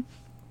sign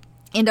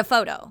and a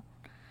photo.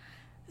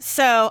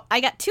 So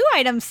I got 2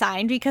 items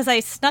signed because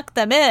I snuck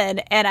them in,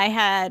 and I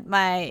had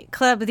my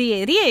Club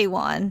Rie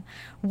one,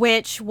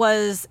 which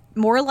was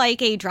more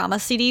like a drama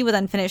CD with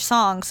unfinished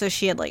songs. So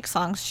she had like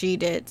songs she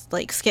did,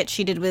 like skits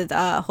she did with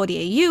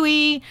Horie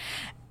Yui,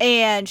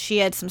 and she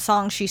had some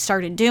songs she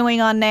started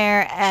doing on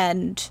there.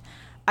 And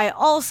I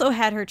also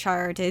had her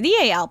Char de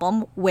Rie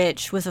album,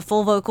 which was a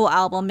full vocal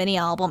album, mini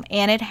album,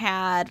 and it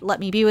had Let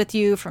Me Be With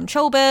You from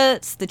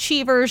Chobits, the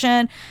Chi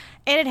version.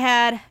 And it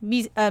had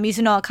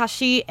Mizuno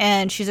Akashi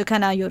and Shizuka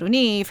na Yoru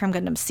ni from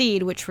Gundam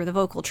Seed, which were the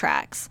vocal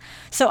tracks.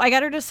 So I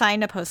got her to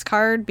sign a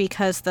postcard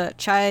because the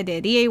Chaya de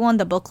Rie one,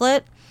 the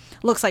booklet,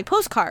 looks like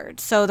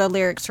postcards. So the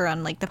lyrics are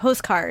on like the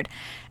postcard.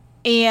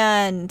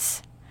 And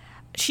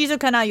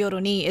Shizuka na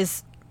Yoru ni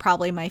is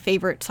probably my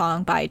favorite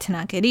song by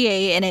Tanaka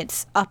Rie, and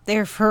it's up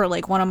there for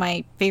like one of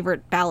my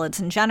favorite ballads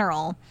in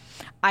general.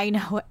 I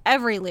know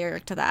every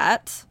lyric to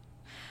that.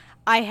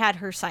 I had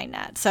her sign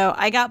that. So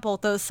I got both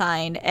those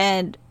signed,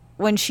 and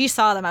when she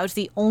saw them, I was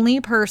the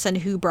only person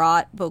who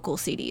brought vocal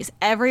CDs.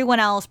 Everyone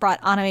else brought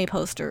anime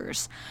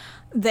posters.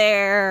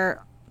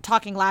 They're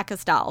talking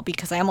Lacus doll,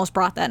 because I almost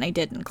brought that and I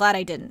didn't. Glad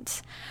I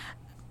didn't.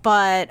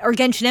 Or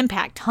Genshin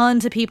Impact.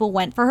 Tons of people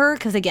went for her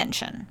because of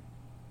Genshin.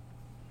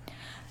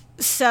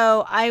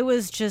 So I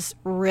was just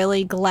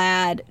really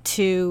glad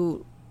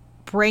to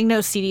bring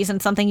those CDs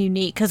and something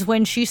unique, because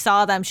when she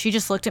saw them, she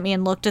just looked at me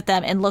and looked at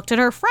them and looked at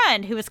her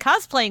friend who was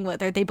cosplaying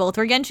with her. They both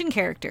were Genshin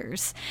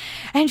characters.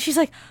 And she's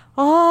like,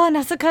 oh,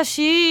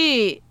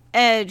 Nasakashi.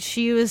 And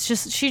she's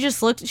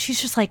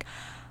just like,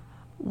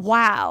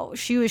 wow.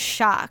 She was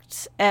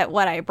shocked at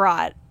what I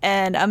brought.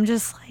 And I'm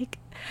just like,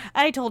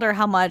 I told her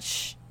how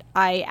much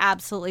I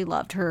absolutely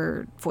loved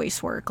her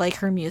voice work, like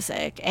her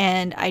music.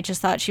 And I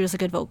just thought she was a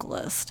good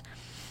vocalist.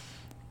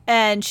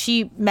 And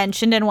she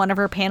mentioned in one of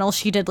her panels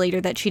she did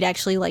later that she'd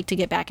actually like to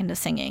get back into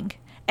singing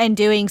and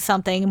doing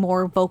something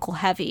more vocal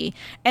heavy.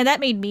 And that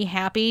made me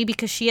happy,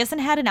 because she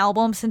hasn't had an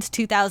album since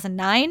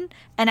 2009,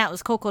 and that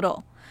was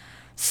Kokoro.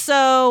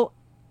 So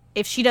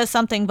if she does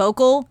something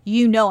vocal,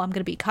 you know I'm going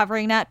to be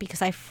covering that,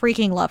 because I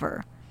freaking love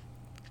her.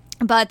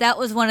 But that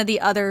was one of the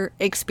other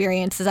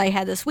experiences I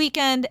had this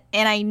weekend,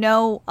 and I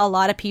know a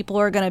lot of people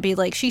are going to be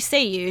like, she's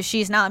Seiyu,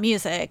 she's not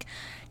music.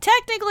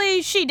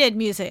 Technically, she did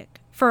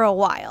music for a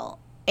while.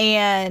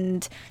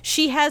 And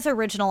she has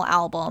original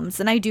albums,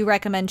 and I do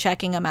recommend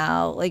checking them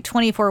out. Like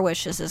 24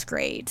 Wishes is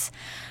great.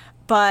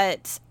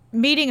 But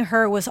meeting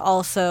her was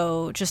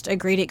also just a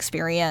great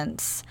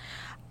experience.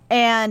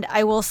 And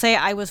I will say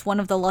I was one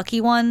of the lucky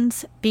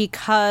ones,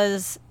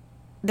 because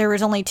there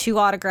was only 2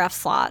 autograph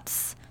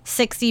slots,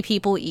 60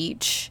 people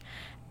each.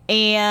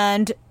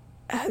 And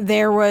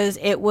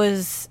it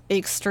was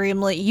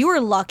extremely, you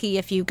were lucky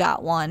if you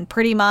got one.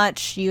 Pretty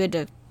much you had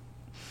to,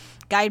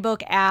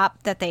 guidebook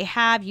app that they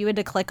have, you had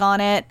to click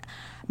on it.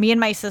 Me and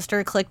my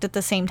sister clicked at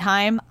the same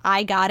time.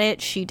 I got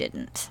it, she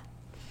didn't.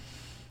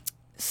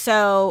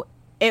 So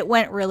it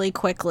went really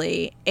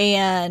quickly,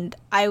 and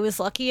I was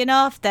lucky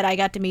enough that I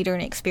got to meet her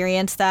and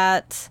experience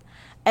that.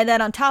 And then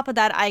on top of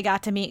that, I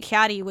got to meet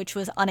Kyary, which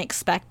was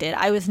unexpected.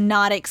 I was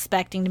not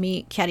expecting to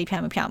meet Kyary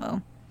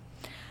Pamyu.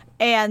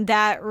 And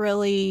that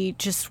really,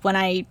 just when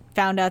I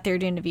found out they were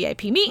doing a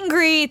VIP meet and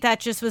greet, that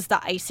just was the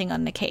icing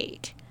on the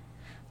cake.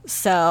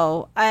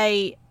 So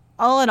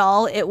all in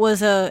all, it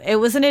was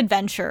an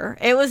adventure.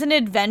 It was an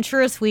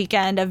adventurous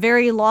weekend, a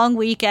very long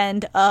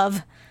weekend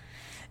of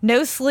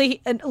no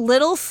sleep,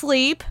 little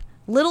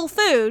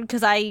food,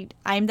 because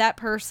I'm that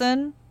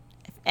person.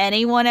 If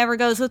anyone ever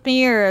goes with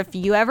me, or if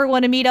you ever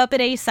want to meet up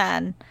at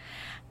ASEN,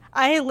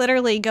 I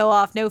literally go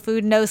off no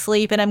food, no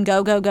sleep, and I'm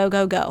go.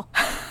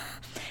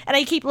 And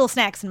I keep little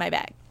snacks in my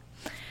bag.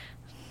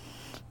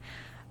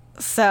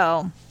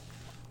 So,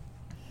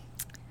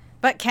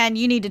 but Ken,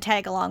 you need to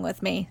tag along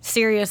with me.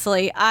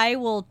 Seriously, I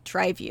will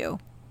drive you.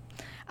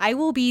 I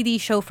will be the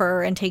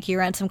chauffeur and take you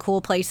around some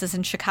cool places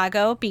in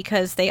Chicago,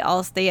 because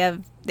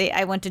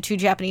I went to 2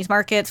 Japanese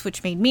markets,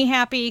 which made me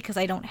happy because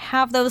I don't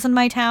have those in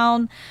my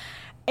town.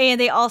 And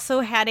they also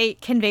had a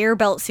conveyor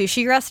belt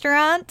sushi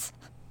restaurant.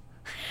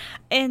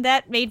 And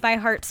that made my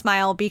heart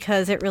smile,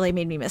 because it really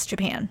made me miss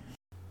Japan.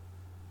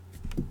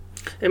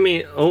 I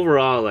mean,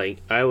 overall,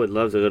 like, I would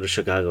love to go to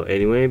Chicago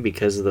anyway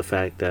because of the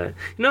fact that,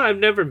 I've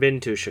never been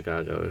to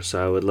Chicago,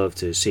 so I would love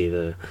to see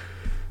the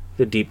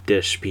deep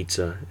dish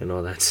pizza and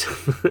all that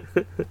stuff.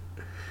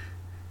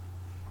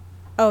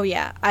 Oh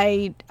yeah,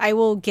 I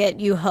will get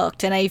you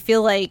hooked, and I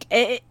feel like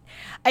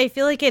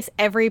it's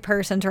every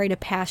person's rite of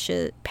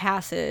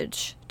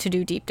passage to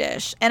do deep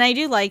dish. And I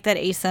do like that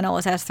ASIN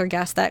always asks their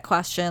guests that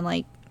question.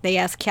 Like, they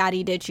ask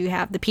Kyary, did you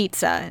have the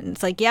pizza? And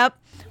it's like, yep,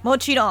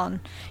 mochidon.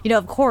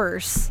 Of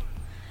course.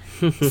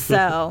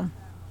 So,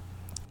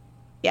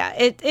 yeah,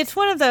 it's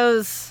one of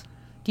those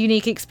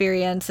unique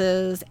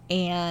experiences.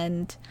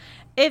 And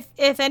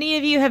if any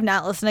of you have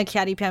not listened to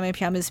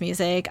Pamyu's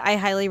music, I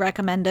highly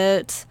recommend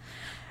it.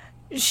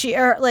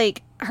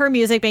 Her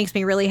music makes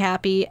me really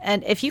happy,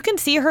 and if you can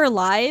see her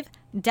live,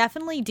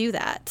 definitely do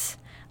that.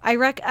 I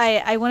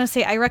want to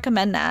say I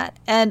recommend that.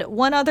 And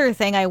one other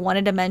thing I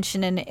wanted to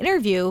mention in an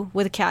interview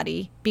with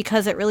Kyary,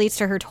 because it relates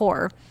to her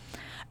tour,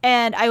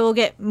 and I will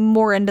get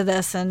more into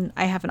this, and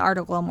I have an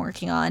article I'm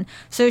working on.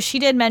 So she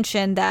did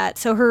mention that,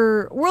 so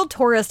her world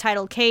tour is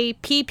titled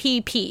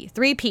KPPP,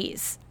 3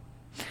 Ps.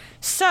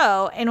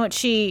 So, in what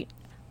she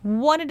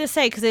wanted to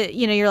say, because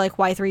you're like,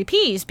 why 3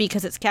 Ps?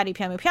 Because it's Kyary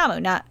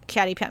Pamyu, not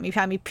Kyary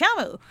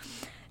Pamyu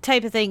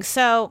type of thing.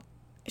 So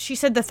she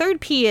said the third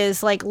P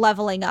is like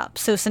leveling up.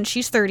 So since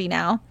she's 30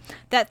 now,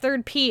 that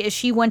third P is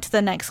she went to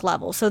the next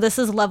level. So this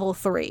is level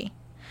 3.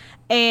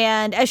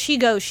 And as she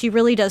goes, she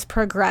really does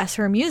progress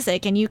her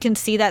music. And you can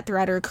see that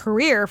throughout her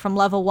career from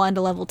level 1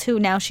 to level 2.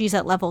 Now she's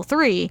at level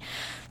 3.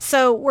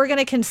 So we're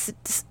going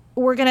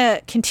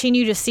to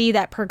continue to see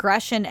that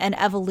progression and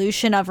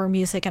evolution of her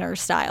music and her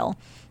style.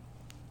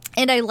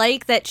 And I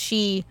like that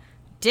she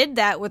did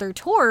that with her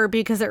tour,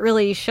 because it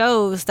really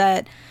shows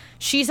that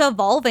she's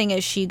evolving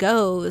as she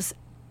goes.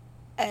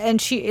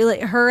 And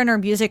her and her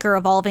music are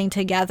evolving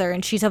together,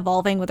 and she's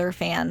evolving with her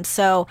fans.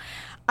 So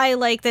I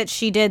like that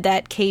she did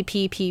that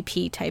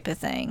KPPP type of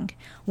thing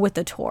with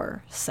the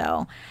tour.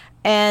 So,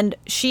 and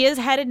she is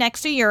headed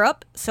next to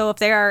Europe. So if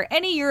there are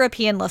any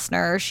European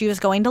listeners, she was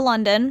going to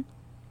London.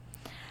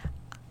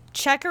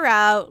 Check her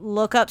out,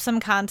 look up some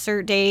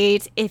concert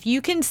dates. If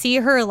you can see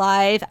her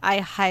live, I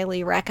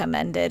highly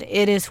recommend it.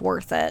 It is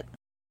worth it.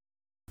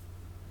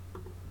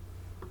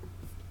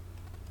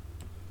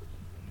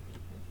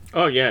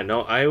 Oh yeah,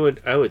 no, I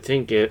would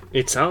think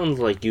it sounds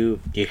like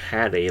you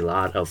had a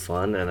lot of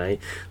fun, and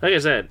like I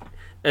said,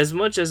 as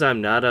much as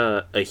I'm not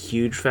a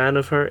huge fan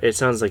of her, it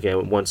sounds like a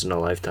once in a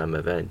lifetime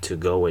event to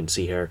go and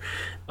see her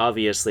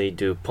obviously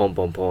do pom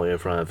pom pom in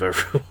front of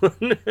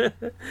everyone.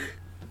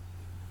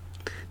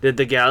 Did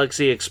the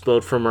galaxy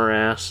explode from her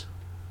ass?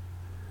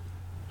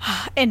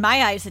 In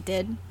my eyes, it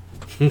did.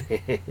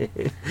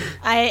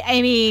 I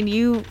mean,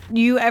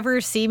 you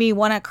ever see me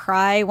want to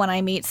cry when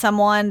I meet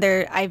someone?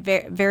 I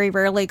very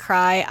rarely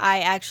cry. I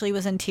actually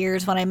was in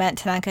tears when I met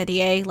Tanaka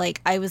Die. Like,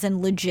 I was in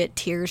legit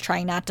tears,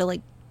 trying not to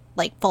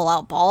like full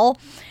out bawl.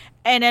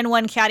 And then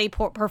when Kyary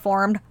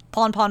performed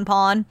Pon Pon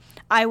Pon,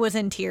 I was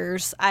in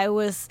tears.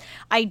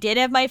 I did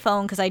have my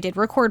phone, because I did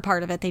record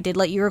part of it. They did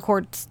let you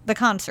record the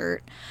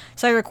concert.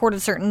 So I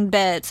recorded certain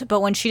bits.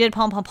 But when she did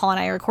Pon Pon Pon,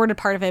 I recorded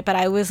part of it. But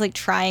I was like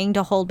trying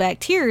to hold back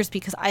tears,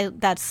 because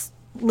that's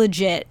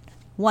legit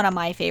one of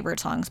my favorite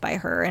songs by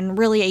her, and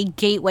really a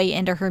gateway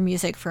into her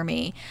music for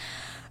me.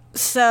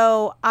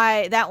 So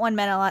that one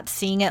meant a lot,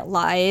 seeing it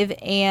live,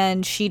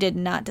 and she did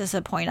not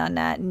disappoint on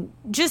that. And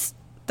just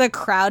the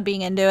crowd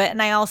being into it.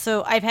 And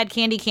I've had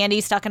Candy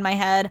Candy stuck in my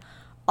head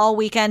all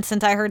weekend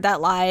since I heard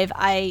that live.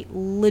 I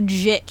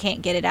legit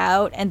can't get it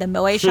out. And the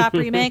Moe Shop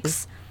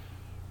remix,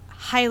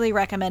 highly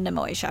recommend the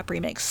Moe Shop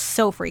remix.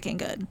 So freaking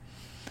good.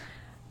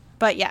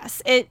 But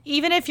yes,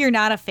 even if you're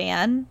not a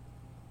fan,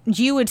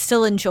 you would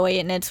still enjoy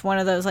it. And it's one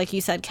of those, like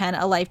you said, Ken,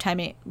 a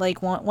lifetime,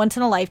 like once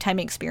in a lifetime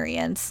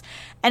experience.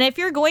 And if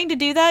you're going to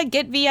do that,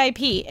 get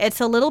VIP. It's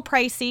a little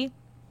pricey.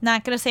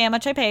 Not going to say how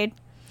much I paid,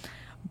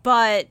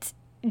 but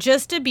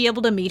just to be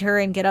able to meet her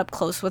and get up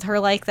close with her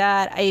like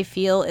that, I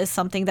feel is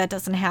something that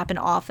doesn't happen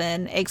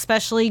often,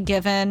 especially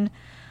given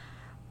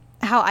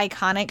how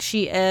iconic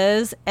she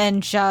is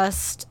and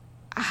just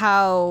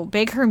how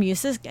big her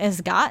music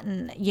has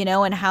gotten,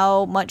 and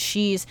how much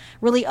she's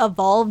really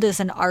evolved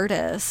as an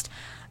artist.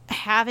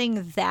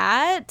 Having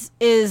that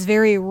is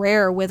very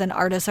rare with an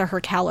artist of her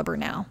caliber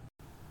now.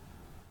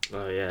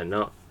 Oh yeah,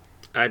 no,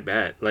 I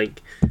bet.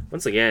 Like,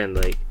 once again,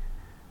 like,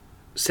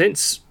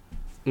 since...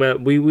 Well,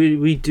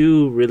 we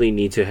do really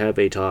need to have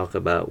a talk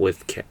about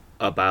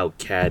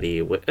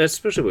Kyary,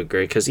 especially with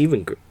Gray, because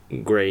even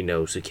Gray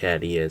knows who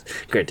Kyary is.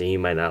 Granted, he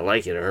might not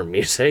like it or her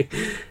music,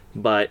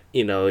 but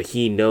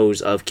he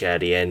knows of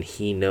Kyary, and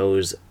he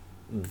knows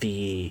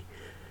the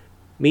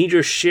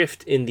major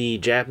shift in the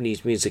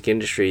Japanese music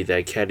industry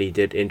that Kyary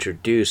did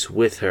introduce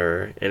with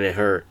her, and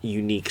her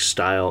unique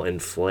style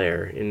and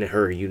flair, and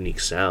her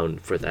unique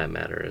sound, for that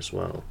matter, as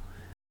well.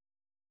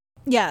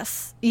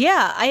 Yes.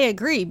 Yeah, I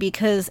agree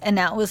because, and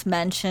that was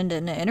mentioned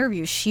in the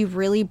interview, she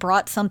really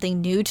brought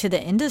something new to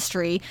the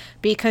industry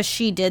because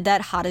she did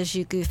that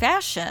Harajuku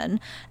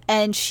fashion,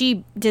 and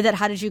she did that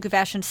Harajuku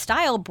fashion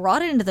style,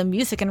 brought it into the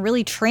music and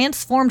really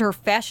transformed her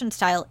fashion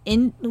style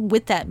in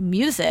with that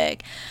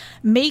music,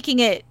 making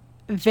it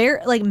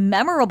very like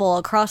memorable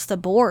across the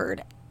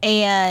board.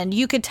 And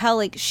you could tell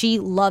like she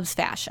loves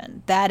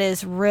fashion. That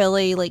is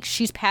really like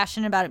she's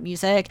passionate about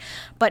music,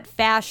 but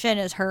fashion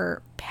is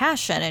her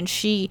passion, and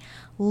she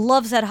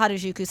loves that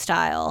Harajuku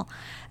style.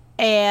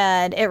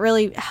 And it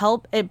really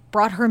helped, it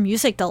brought her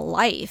music to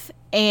life,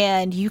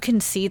 and you can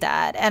see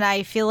that. And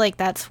I feel like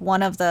that's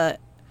one of the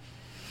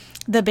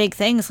big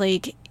things.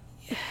 Like,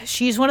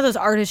 she's one of those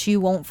artists you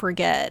won't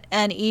forget.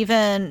 And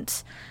even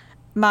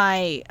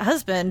my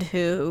husband,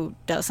 who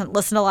doesn't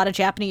listen to a lot of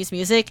Japanese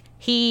music,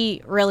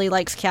 he really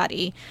likes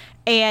Kyary,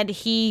 and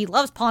he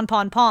loves Pon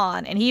Pon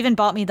Pon, and he even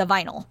bought me the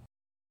vinyl.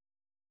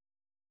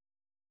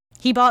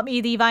 He bought me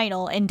the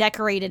vinyl and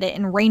decorated it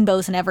in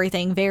rainbows and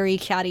everything, very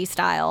Kyary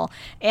style.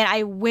 And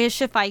I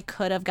wish if I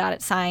could have got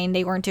it signed.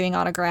 They weren't doing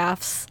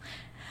autographs,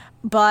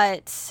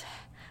 but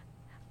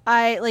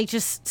I like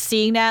just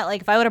seeing that. Like,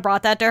 if I would have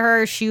brought that to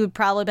her, she would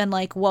probably been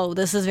like, whoa,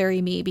 this is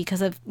very me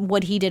because of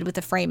what he did with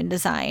the frame and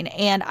design.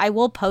 And I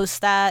will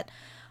post that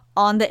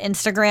on the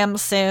Instagram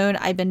soon.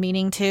 I've been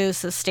meaning to,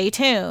 so stay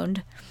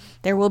tuned.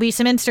 There will be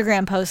some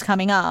Instagram posts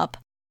coming up.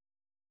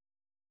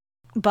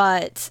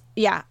 But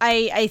yeah,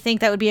 I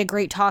think that would be a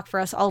great talk for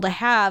us all to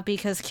have,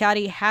 because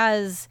Kyary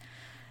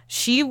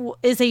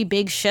is a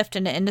big shift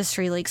in the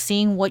industry, like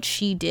seeing what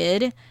she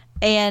did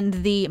and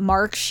the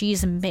mark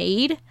she's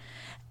made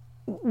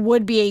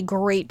would be a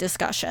great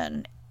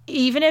discussion.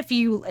 Even if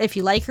you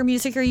like her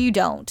music or you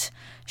don't,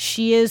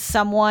 she is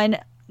someone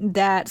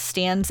that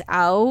stands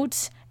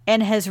out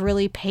and has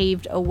really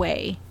paved a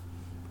way.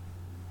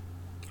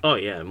 Oh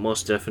yeah,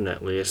 most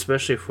definitely,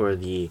 especially for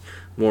the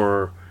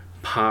more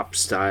pop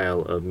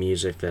style of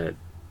music that,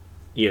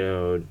 you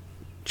know,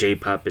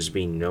 J-pop is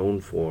being known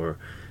for.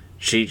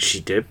 She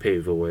did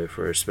pave the way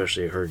for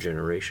especially her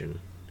generation.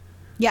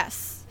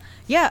 Yes.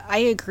 Yeah, I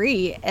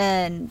agree.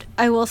 And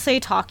I will say,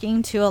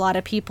 talking to a lot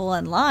of people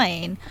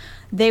online,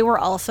 they were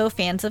also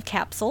fans of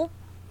Capsule,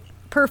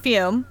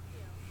 Perfume,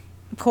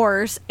 of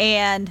course,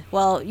 and,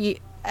 well,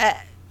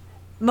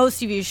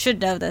 most of you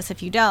should know this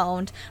if you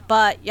don't,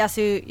 but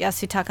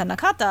Yasutaka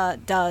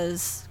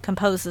Nakata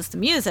composes the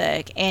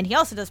music, and he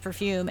also does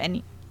Perfume,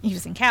 and he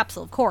was in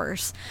Capsule, of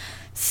course.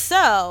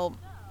 So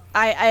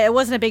I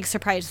wasn't a big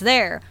surprise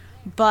there.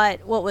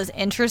 But what was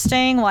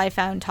interesting, what I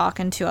found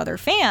talking to other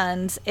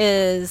fans,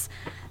 is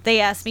they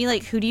asked me,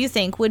 like, who do you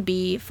think would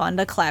be fun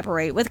to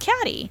collaborate with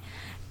Kyary?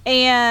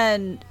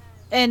 And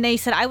they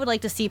said, I would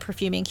like to see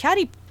Perfume and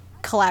Kyary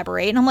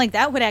collaborate. And I'm like,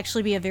 that would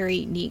actually be a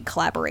very neat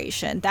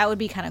collaboration. That would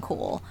be kind of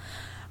cool.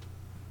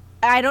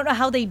 I don't know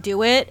how they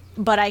do it,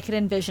 but I could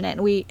envision it.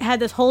 And we had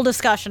this whole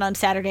discussion on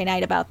Saturday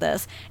night about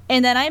this.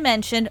 And then I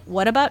mentioned,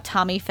 what about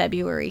Tommy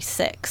February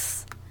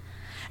 6th?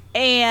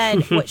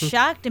 And what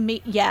shocked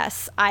me,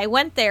 yes, I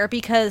went there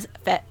because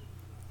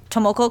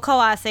Tomoko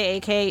Kawase,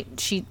 aka,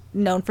 she's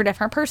known for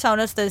different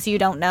personas. Those of you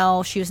don't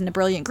know, she was in the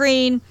Brilliant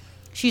Green.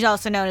 She's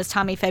also known as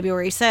Tommy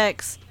February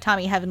 6,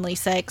 Tommy Heavenly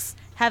 6.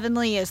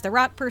 Heavenly is the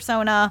rock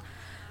persona.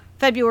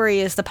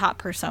 February is the pop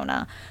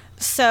persona.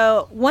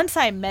 So once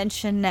I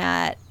mentioned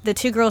that, the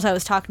two girls I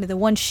was talking to, the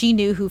one, she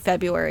knew who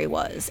February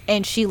was,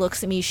 and she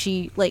looks at me,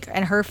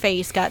 and her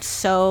face got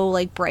so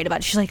like bright about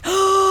it. She's like,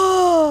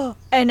 oh,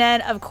 and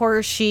then of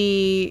course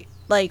we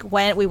went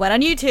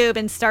on YouTube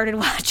and started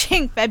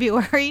watching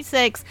February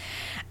 6th,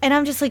 and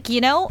I'm just like,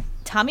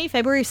 Tommy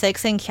February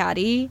 6th and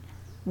Kyary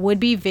would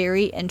be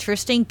very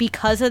interesting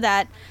because of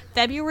that.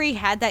 February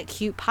had that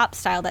cute pop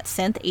style, that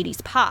synth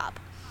 80s pop,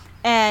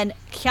 and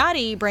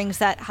Kyary brings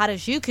that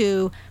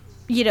Harajuku,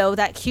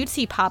 that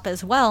cutesy pop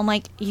as well. I'm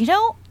like,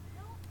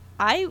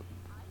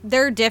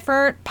 they're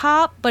different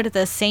pop, but at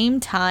the same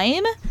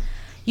time,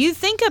 you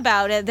think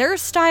about it, their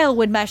style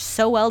would mesh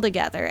so well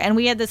together. And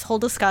we had this whole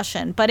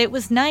discussion, but it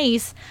was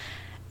nice,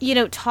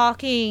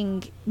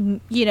 talking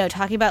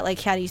about like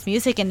Kyary's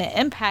music and the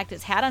impact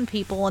it's had on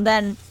people, and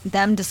then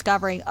them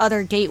discovering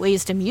other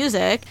gateways to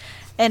music,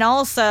 and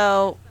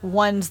also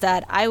ones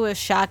that I was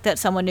shocked that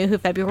someone knew who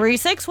February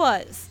 6th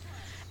was.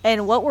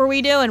 And what were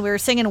we doing? We were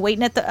singing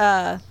waiting at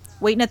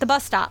the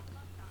bus stop.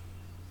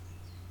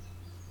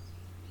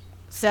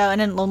 So,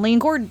 and then Lonely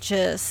and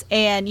Gorgeous,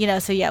 and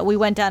so yeah, we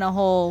went down a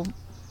whole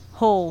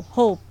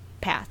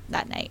path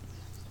that night.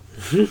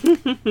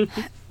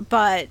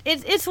 But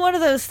it's one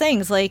of those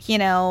things, like,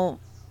 Kyary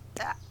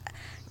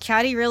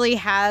really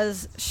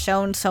has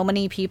shown so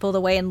many people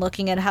the way, and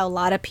looking at how a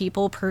lot of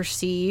people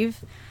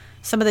perceive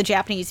some of the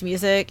Japanese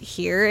music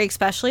here,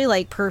 especially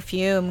like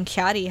Perfume,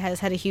 Kyary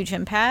has had a huge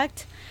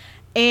impact.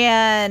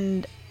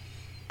 And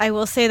I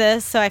will say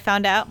this, so I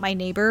found out my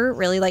neighbor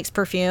really likes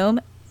Perfume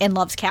and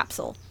loves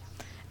Capsule.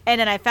 And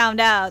then I found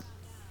out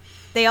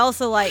they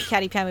also like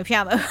Kyary Pamyu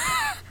Pamyu.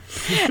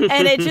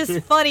 And it's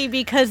just funny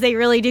because they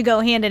really do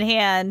go hand in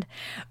hand.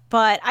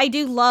 But I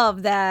do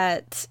love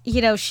that,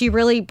 she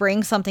really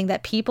brings something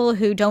that people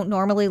who don't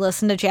normally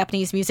listen to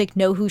Japanese music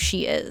know who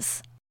she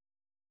is.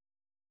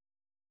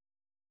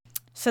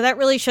 So that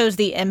really shows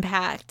the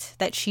impact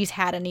that she's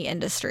had in the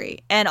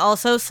industry. And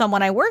also,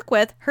 someone I work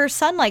with, her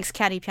son likes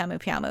Kyary Pamyu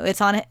Pamyu.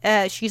 It's on.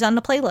 She's on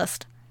the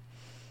playlist.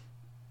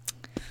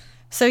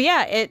 So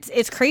yeah,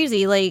 it's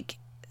crazy, like,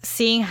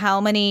 seeing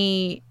how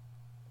many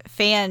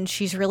fans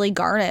she's really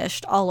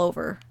garnished all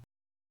over.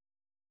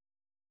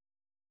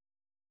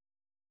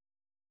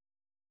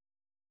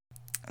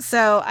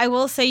 So I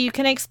will say you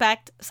can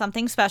expect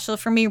something special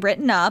from me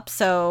written up.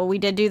 So we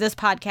did do this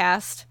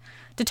podcast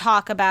to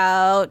talk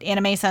about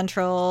Anime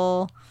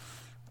Central,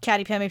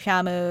 Kyary Pamyu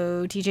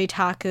Pamyu, DJ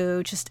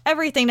Taku, just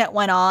everything that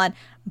went on.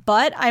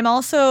 But I'm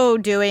also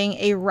doing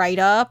a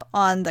write-up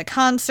on the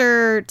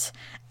concert,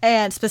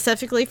 and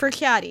specifically for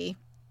Kyary.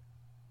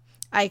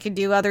 I could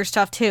do other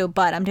stuff too,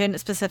 but I'm doing it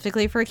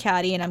specifically for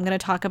Kyary, and I'm going to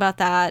talk about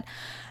that,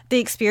 the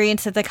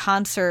experience at the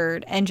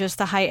concert, and just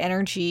the high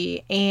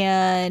energy,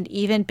 and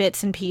even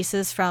bits and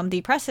pieces from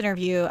the press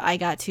interview I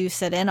got to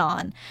sit in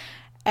on.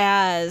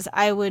 As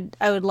I would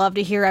love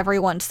to hear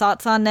everyone's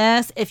thoughts on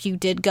this. If you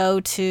did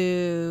go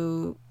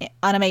to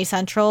Anime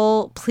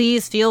Central,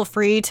 please feel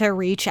free to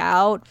reach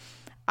out.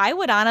 I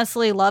would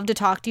honestly love to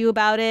talk to you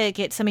about it,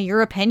 get some of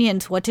your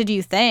opinions. What did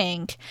you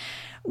think?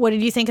 What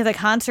did you think of the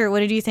concert?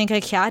 What did you think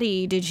of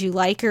Kyary? Did you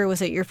like her?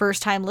 Was it your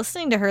first time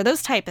listening to her?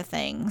 Those type of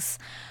things.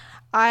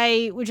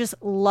 I would just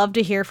love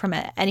to hear from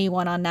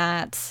anyone on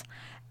that.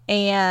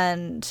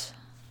 And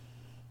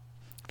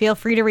feel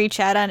free to reach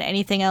out on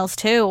anything else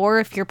too. Or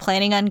if you're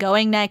planning on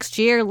going next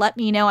year, let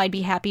me know. I'd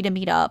be happy to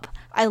meet up.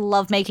 I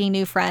love making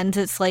new friends.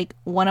 It's like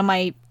one of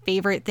my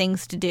favorite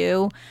things to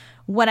do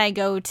when I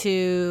go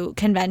to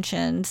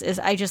conventions, is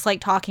I just like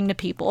talking to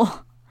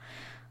people.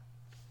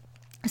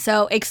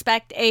 So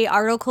expect a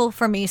article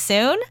from me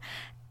soon.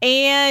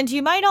 And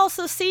you might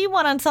also see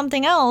one on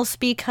something else,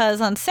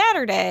 because on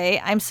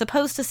Saturday I'm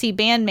supposed to see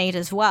Bandmate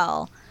as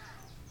well.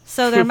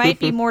 So there might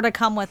be more to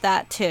come with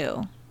that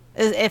too.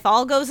 If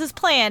all goes as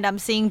planned, I'm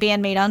seeing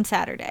Bandmate on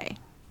Saturday.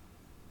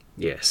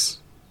 Yes.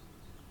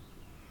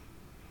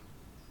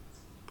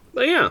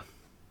 But yeah.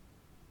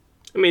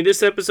 I mean,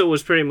 this episode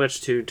was pretty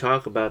much to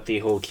talk about the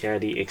whole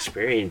Kyary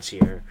experience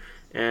here.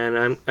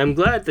 And I'm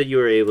glad that you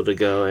were able to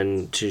go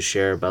and to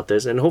share about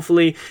this. And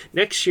hopefully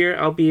next year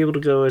I'll be able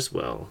to go as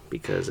well,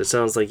 because it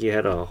sounds like you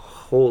had a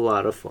whole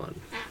lot of fun.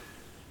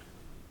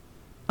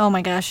 Oh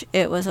my gosh,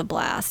 it was a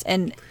blast.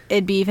 And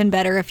it'd be even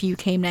better if you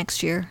came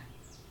next year.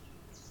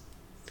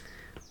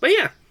 But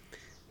yeah,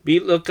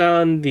 look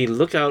on the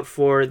lookout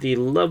for the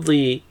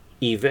lovely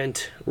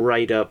event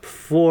write-up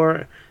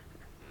for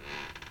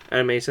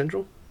Anime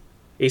Central.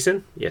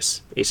 ASIN?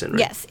 Yes, ASIN, right?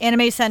 Yes,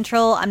 Anime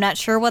Central. I'm not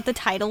sure what the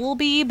title will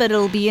be, but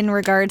it'll be in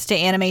regards to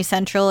Anime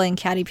Central and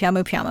Kyary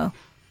Pamyu Pamyu.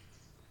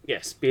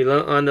 Yes, be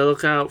on the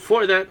lookout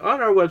for that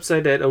on our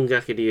website at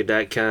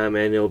ongakudu.com,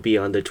 and it'll be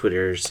on the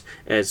Twitters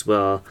as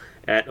well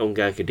at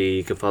ongakudu.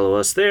 You can follow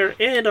us there,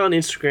 and on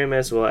Instagram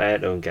as well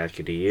at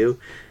ongakudu.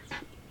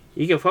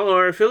 You can follow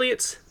our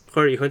affiliates,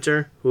 Corey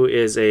Hunter, who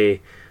is a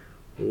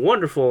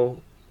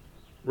wonderful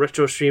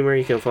retro streamer.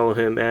 You can follow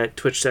him at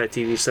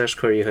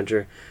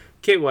twitch.tv/CoreyHunter,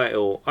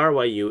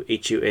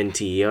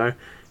 KYORYUHUNTER. You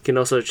can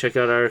also check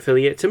out our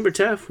affiliate,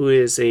 Timbertaff, who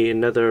is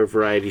another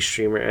variety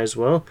streamer as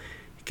well.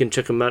 You can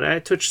check him out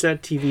at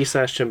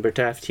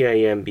twitch.tv/Timbertaff,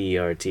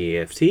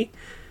 TIMBERTAFT. You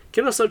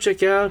can also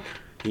check out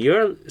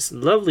your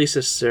lovely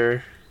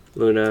sister,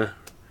 Luna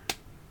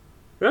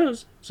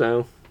Rose.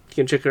 So you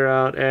can check her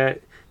out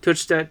at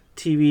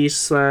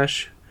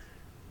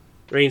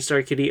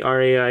twitch.tv/RainstarKitty,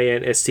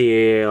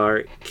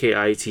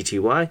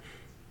 RAINSTARKITTY.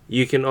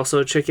 You can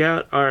also check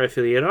out our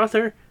affiliate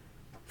author,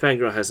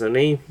 Fangirl Has No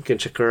Name. You can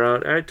check her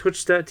out at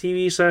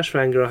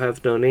twitch.tv/Fangirl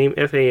Have No Name,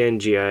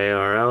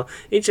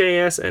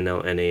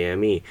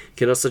 FANGIRLHASNONAME. You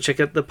can also check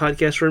out the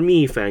podcast for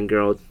me,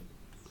 Fangirl.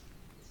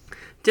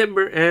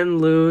 Timber and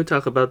Lou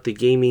talk about the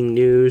gaming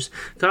news.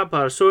 Top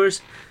Power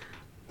Source.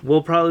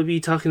 We'll probably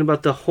be talking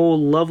about the whole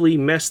lovely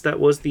mess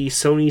that was the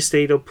Sony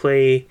State of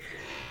Play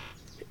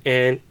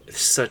and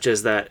such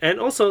as that. And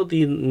also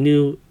the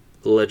new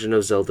Legend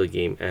of Zelda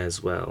game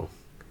as well.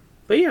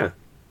 But yeah,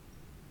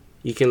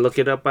 you can look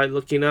it up by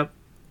looking up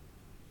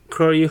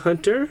Corey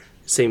Hunter,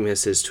 same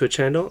as his Twitch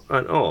handle,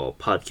 on all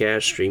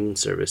podcast streaming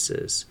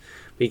services.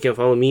 But you can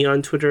follow me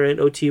on Twitter at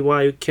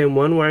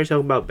OTYKen1, where I talk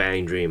about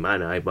Bang Dream,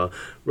 Anaiba,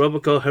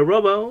 Roboco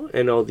Hirobo,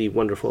 and all the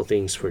wonderful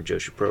things for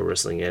Joshi Pro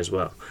Wrestling as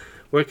well.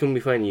 Where can we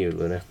find you,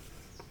 Luna?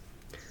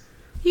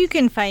 You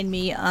can find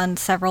me on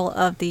several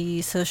of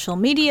the social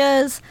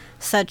medias,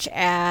 such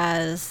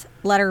as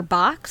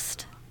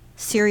Letterboxd,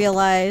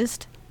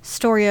 Serialized,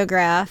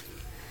 Storyograph,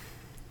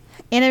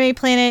 Anime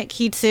Planet,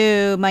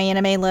 Kitsu, My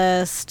Anime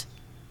List,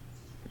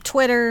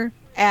 Twitter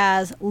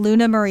as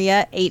Luna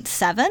Maria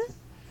 87,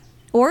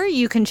 or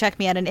you can check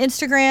me out on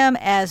Instagram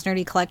as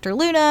Nerdy Collector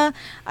Luna.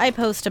 I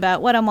post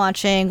about what I'm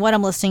watching, what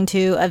I'm listening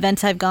to,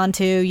 events I've gone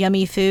to,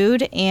 yummy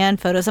food, and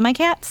photos of my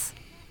cats.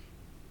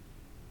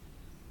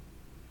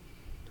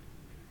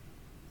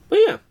 But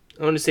yeah,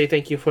 I want to say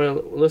thank you for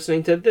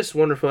listening to this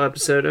wonderful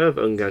episode of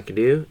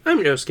Ungakadu. I'm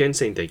Noskin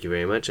saying thank you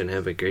very much and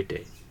have a great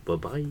day.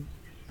 Bye-bye.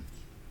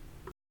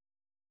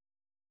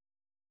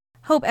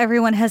 Hope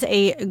everyone has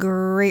a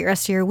great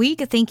rest of your week.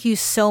 Thank you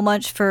so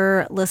much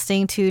for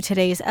listening to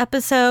today's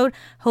episode.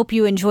 Hope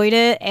you enjoyed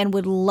it and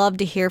would love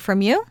to hear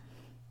from you.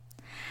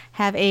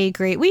 Have a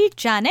great week,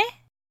 Jane.